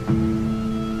देखो,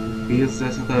 फेस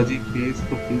जैसा था अजीब फेस,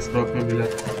 तो फेस रॉक में मिला।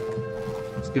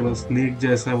 उसके बाद स्नेक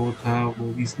जैसा वो था, वो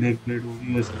भी स्नेक ब्लेड, वो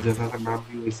भी वैसे जगह का नाम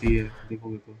भी वैसे ही है।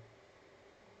 देखोगे तो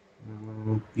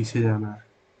पीछे जाना है।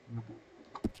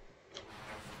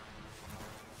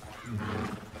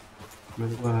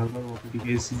 मेरे को हर बार वो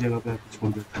इसी जगह पे आके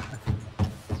छोड़ देता है।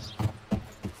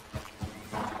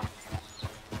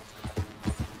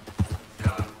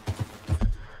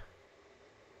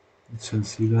 अच्छा,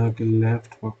 सीधा के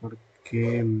लेफ्ट पकड़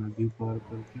के नदी पार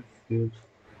करके फिर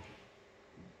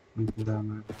इधर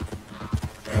आना है।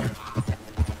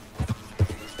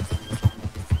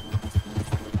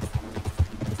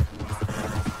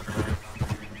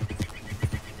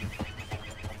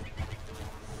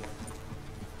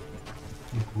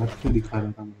 हाथ क्यों दिखा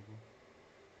रहा था मेरे को?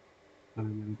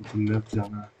 अरे मेरे को तो लेफ्ट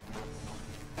जाना है।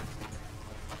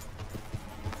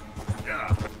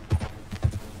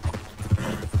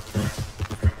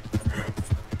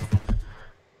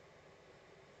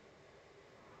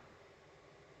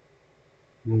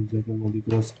 एक जगह नदी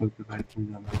क्रॉस करके राइट में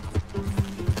जाना है।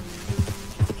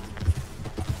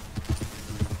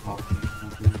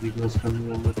 नदी क्रॉस करने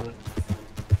जाना था।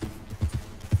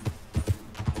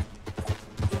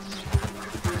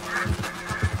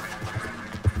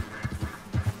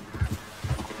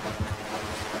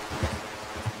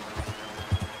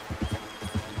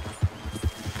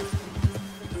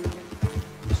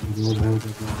 रोड है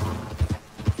उधर।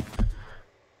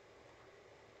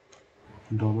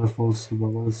 डॉलर फॉल्स के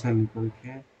बगल से निकल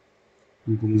के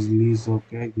ग्रिजलीज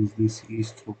होके ग्रिजलीज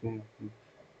ईस्ट होके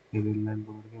रेल लाइन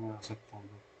पकड़ के मैं आ सकता हूँ।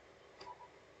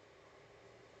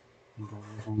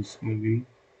 डॉलर फॉल्स में भी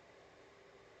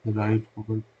राइट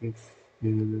पकड़ के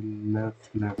फिर left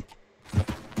left.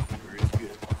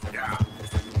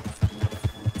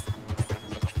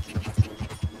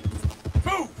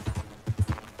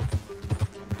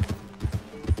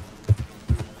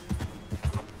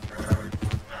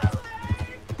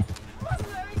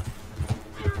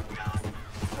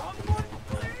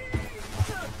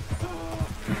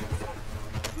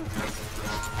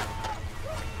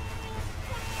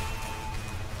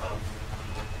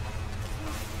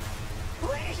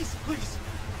 Please.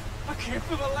 I can't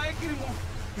feel my leg anymore.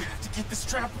 You have to get this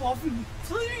strap off of me.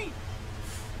 Please.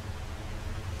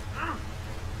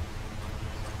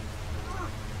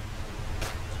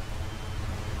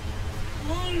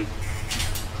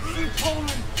 Keep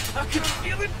pulling. I can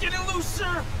feel it getting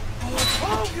looser.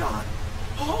 Oh God.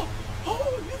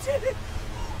 Oh, you did it.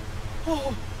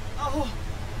 Oh.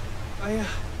 I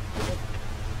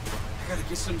gotta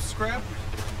get some scrap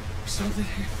or something.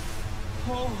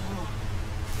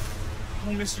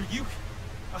 Oh, mister,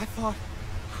 I thought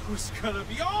it was gonna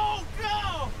be, oh,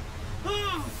 no!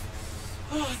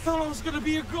 I thought I was gonna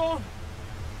be a god.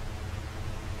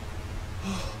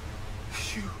 Oh,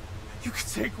 you can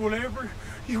take whatever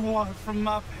you want from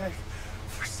my pack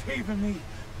for saving me.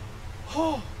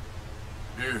 Oh.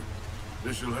 Here,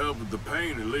 this'll help with the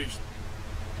pain at least.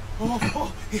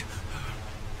 Oh, yeah.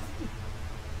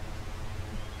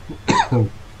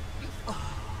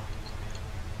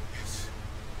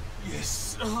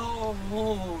 Yes.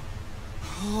 Oh.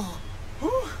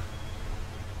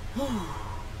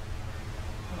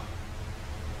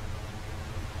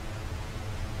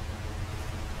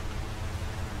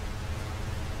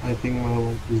 I think my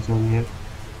work is done here.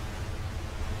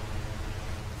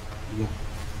 Yeah.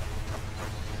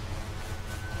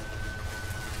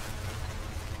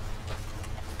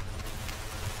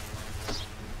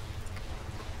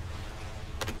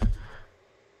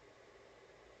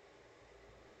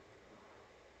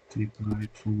 Take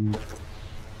right from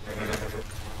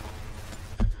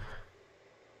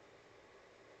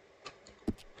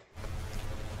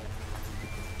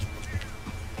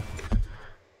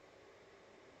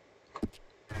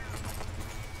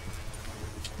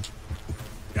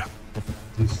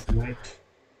this light.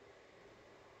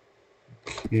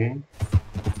 Okay.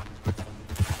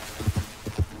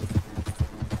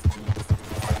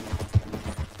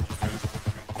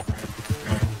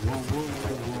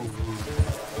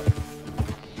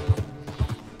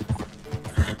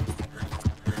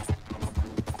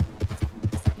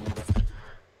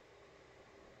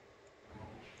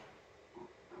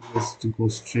 Just go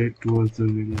straight towards the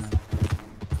rail line.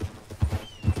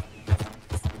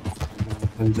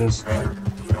 And just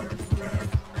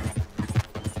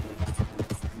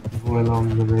go along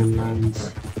the rail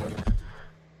lines.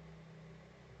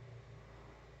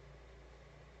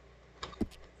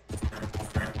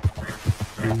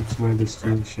 Reach my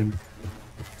destination.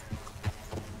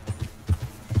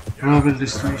 Travel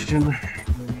destination.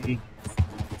 Maybe.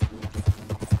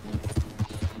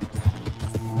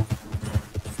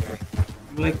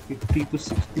 Like 50 to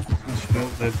 60% sure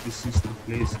that this is the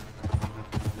place.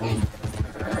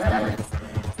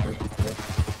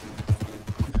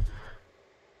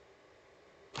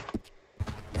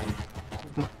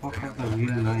 What the fuck are the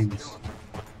real lines?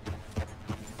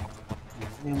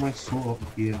 Why am I so up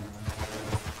here?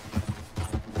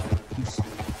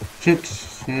 Shit.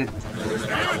 That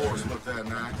horse looked that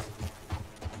nice.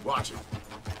 Watch it.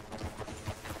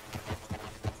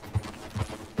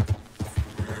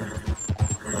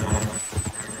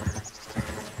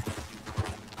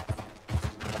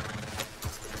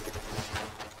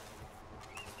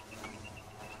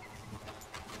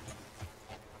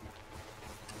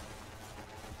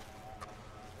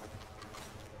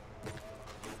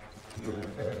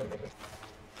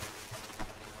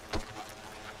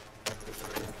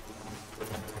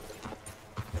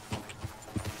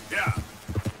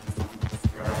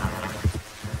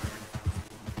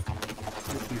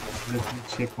 Let me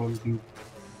check on you.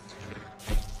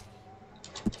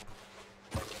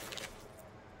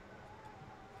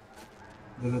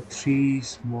 There are three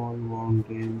small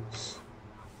mountains.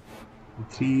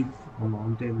 Three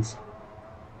mountains.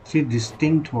 Three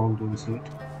distinct mountains, right?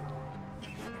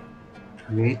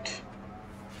 Wait.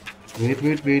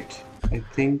 I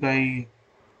think I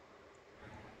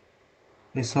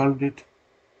solved it.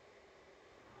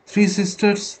 Three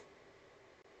sisters.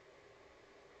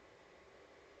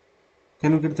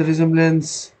 Can you get the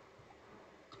resemblance?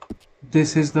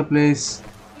 This is the place.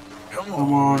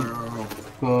 Come on,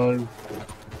 girl.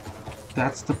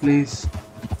 That's the place.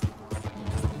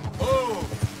 Oh,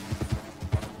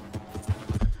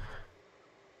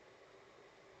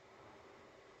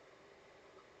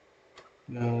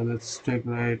 Yeah, let's take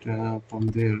right from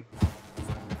there.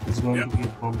 It's going yep. to be a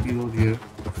bumpy road here.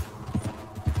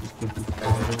 Just got to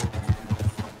follow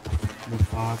the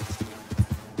path,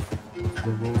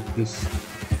 the road this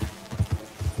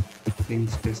thing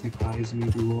specifies me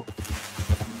to go.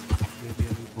 Maybe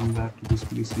I will come back to this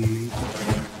place later.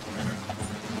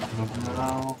 But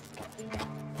now,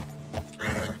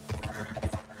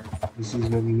 this is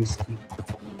very risky.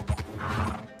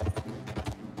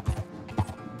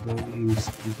 Very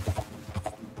risky.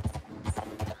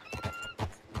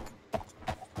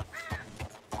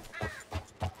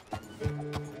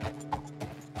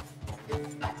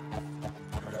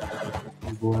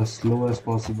 Go as slow as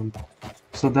possible.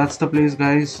 So that's the place,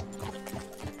 guys.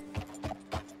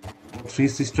 Three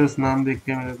sisters नाम देख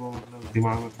के मेरे को मतलब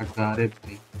दिमाग में खटका, अरे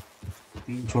भाई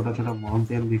 3 छोटा छोटा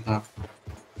माउंटेन दिखा,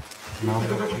 नाम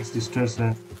तो थ्री सिस्टर्स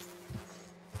है,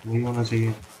 वही होना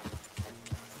चाहिए.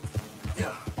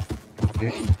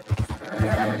 Okay,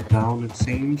 down it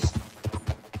seems.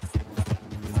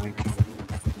 Right.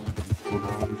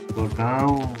 Go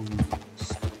down.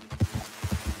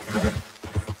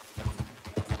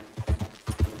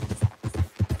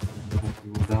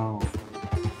 Go down.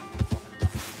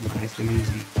 Nice and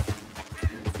easy.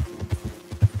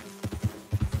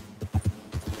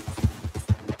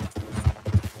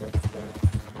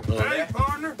 Hey,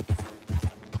 partner.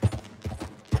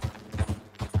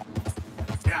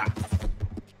 Yeah.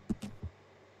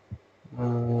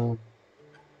 Uh,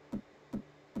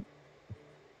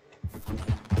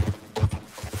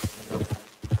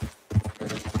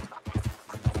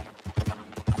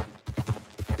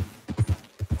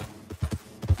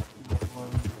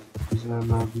 is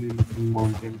an ugly looking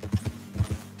mountain.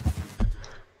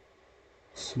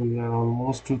 So we are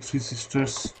almost to Three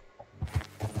Sisters.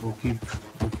 Okay,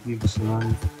 let's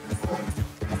run.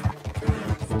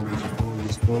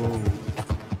 Let's go.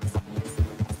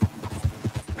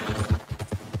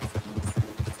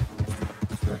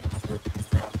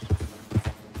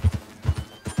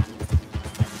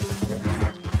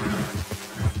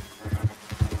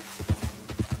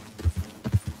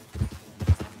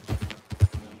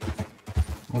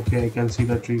 Okay, I can see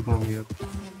the tree from here.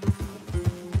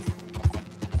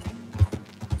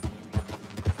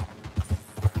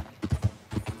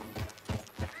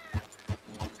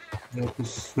 I have to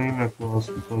swim across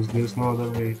because there's no other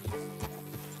way.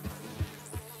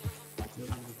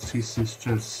 Three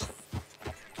sisters.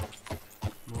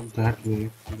 Not that way,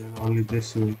 then only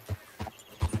this way.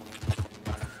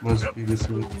 Must be this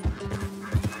way.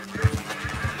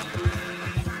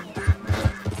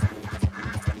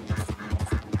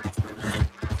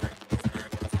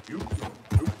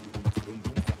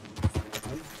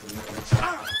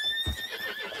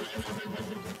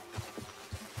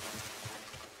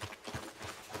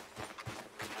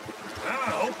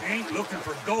 I hope you ain't looking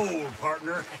for gold,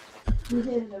 partner.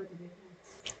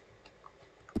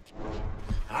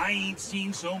 I ain't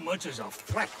seen so much as a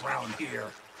fleck round here.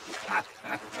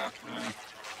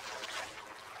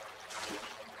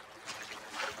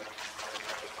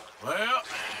 Well,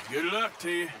 good luck to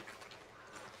you.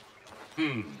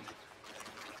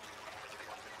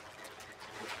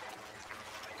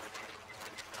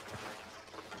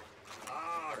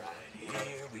 All right,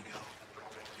 here we go.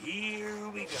 Here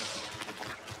we go.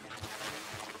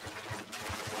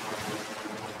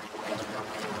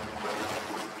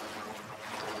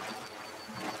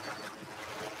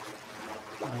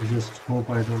 I just hope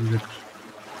I don't get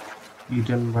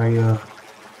eaten by a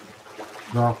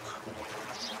rock.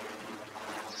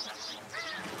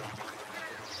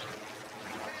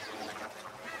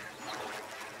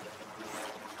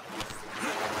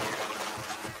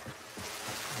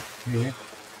 Okay.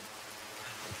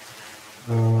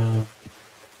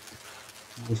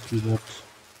 Let's do that.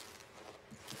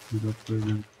 Do that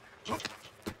present.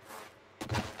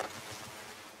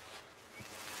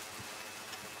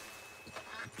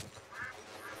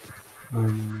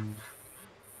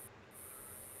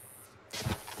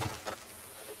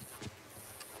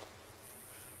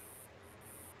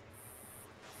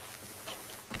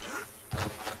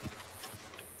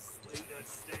 Wait a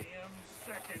damn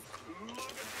second. Look at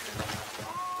this.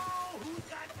 Oh, who's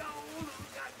got gold? Who's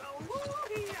got gold?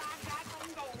 Woo-hee, I got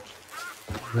some gold.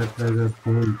 That guy got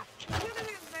gold. Look at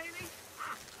this, baby.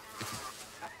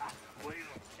 Wait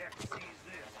till Jack sees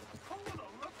this. Oh, the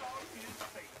look on his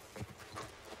face.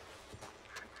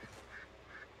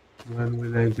 When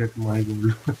will I get my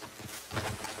gold?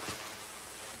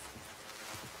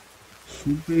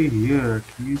 should be here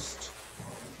at least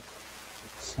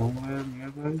somewhere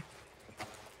nearby.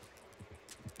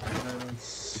 I don't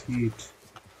see it.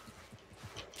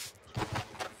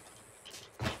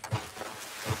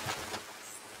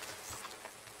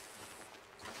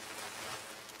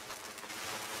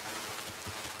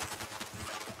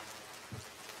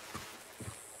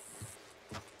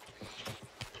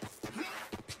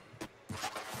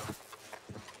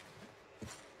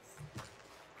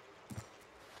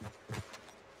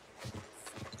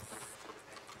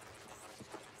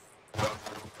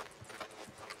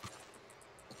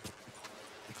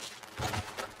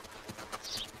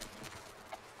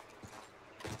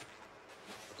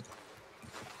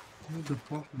 What the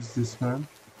fuck is this, man?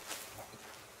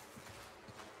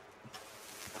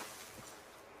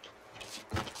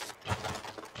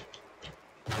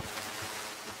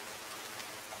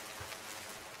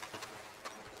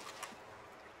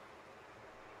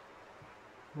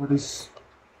 What is...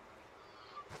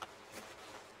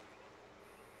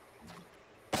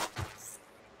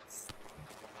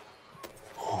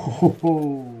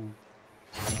 Oh,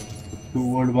 two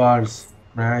wood bars.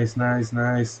 Nice, nice,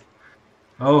 nice.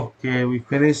 Okay, we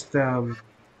finished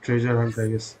treasure hunt, I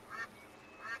guess.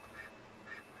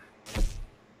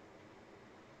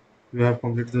 We have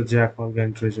completed the Jack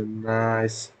Morgan treasure.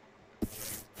 Nice.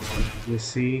 You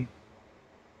see,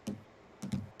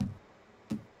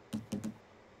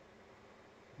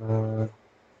 uh,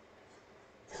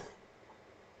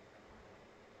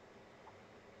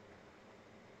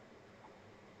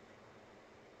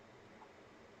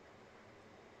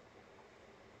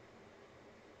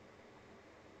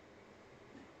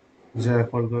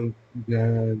 Jack Morgan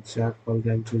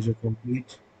treasure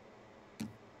complete.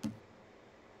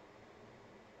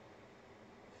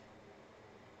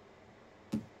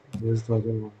 Where's the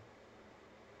other one?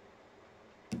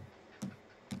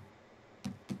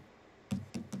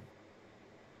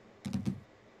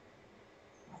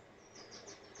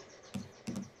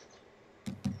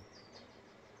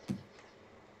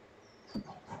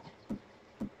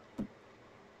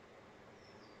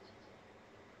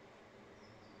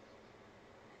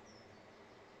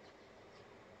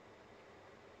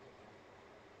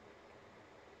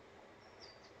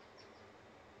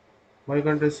 Why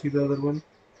can't I see the other one?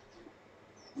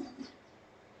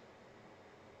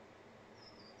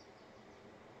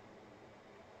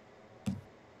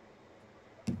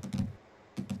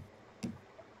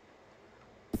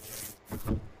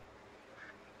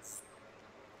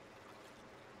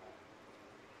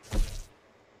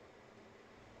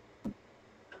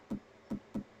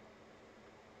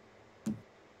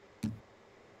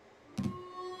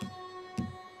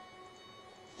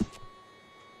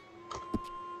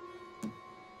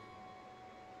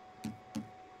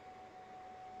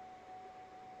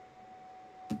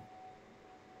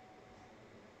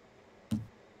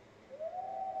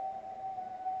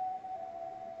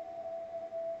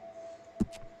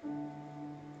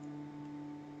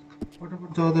 What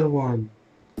about the other one?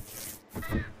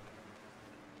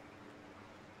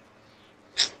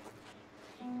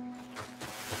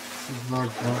 It's not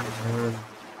down there.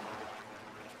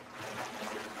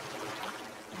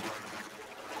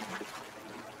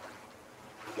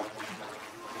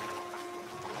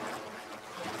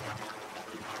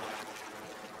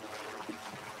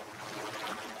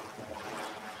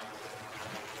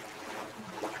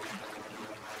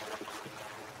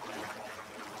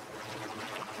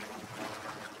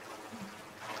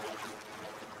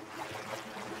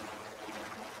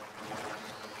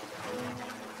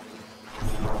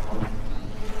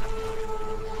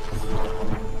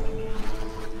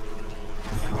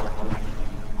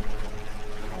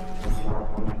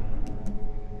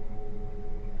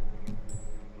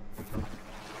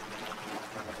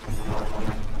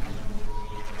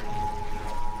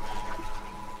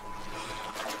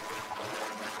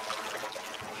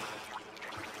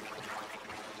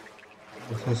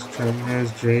 This is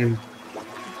China's dream.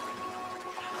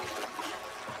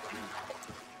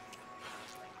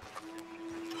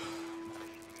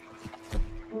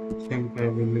 I think I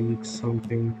will eat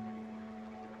something.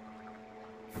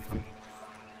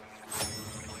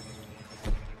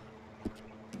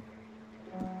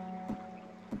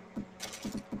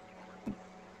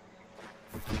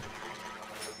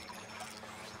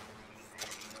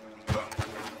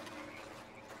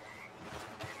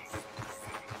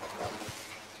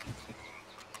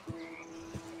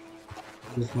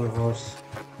 This is my horse.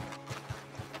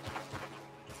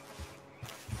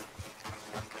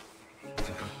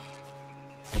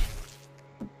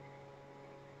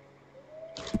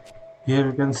 Here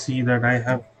you can see that I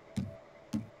have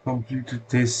completed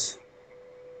this.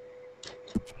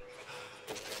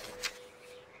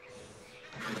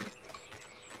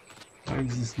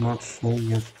 is this not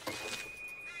showing it?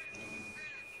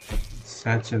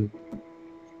 Satchel.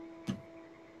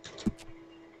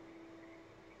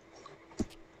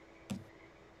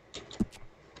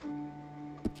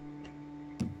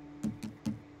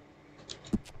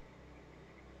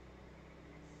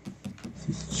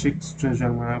 Chick's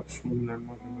treasure map shows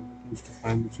landmark and other clues to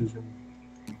find the treasure.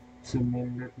 It's a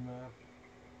main-gate map.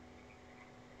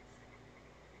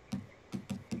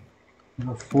 There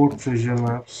are 4 treasure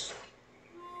maps.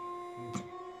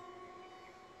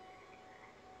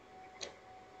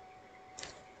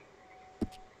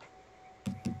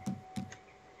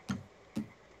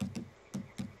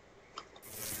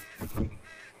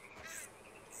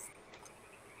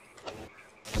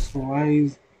 So why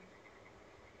is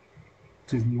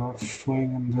it not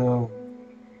showing in the...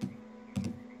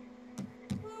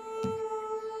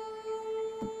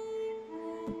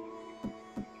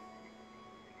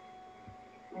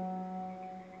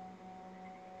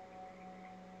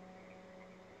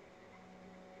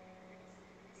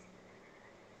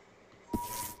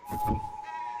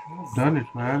 I've done it,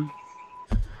 man.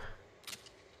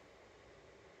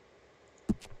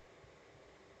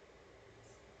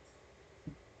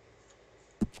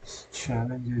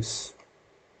 Challenges.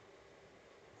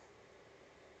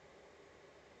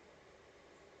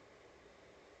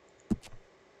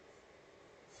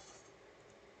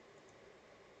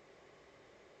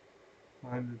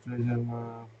 Find the treasure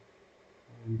map.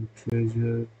 Find the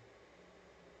treasure.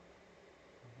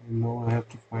 Now I have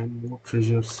to find more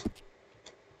treasures.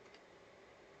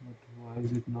 But why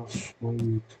is it not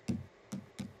showing it?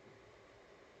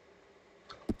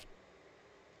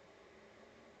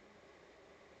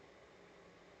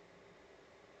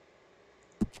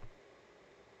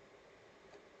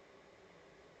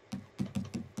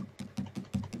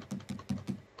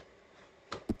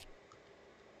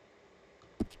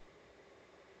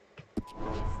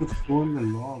 It should show in the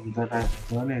log that I've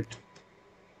done it.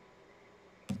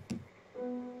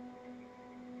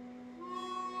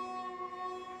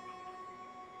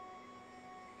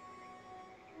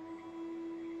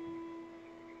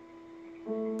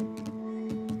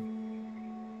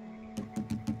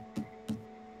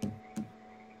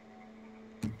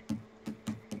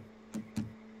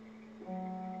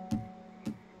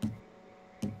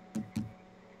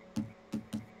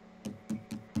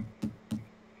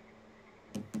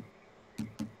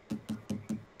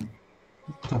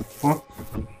 What the fuck?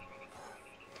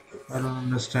 I don't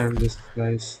understand this,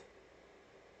 guys.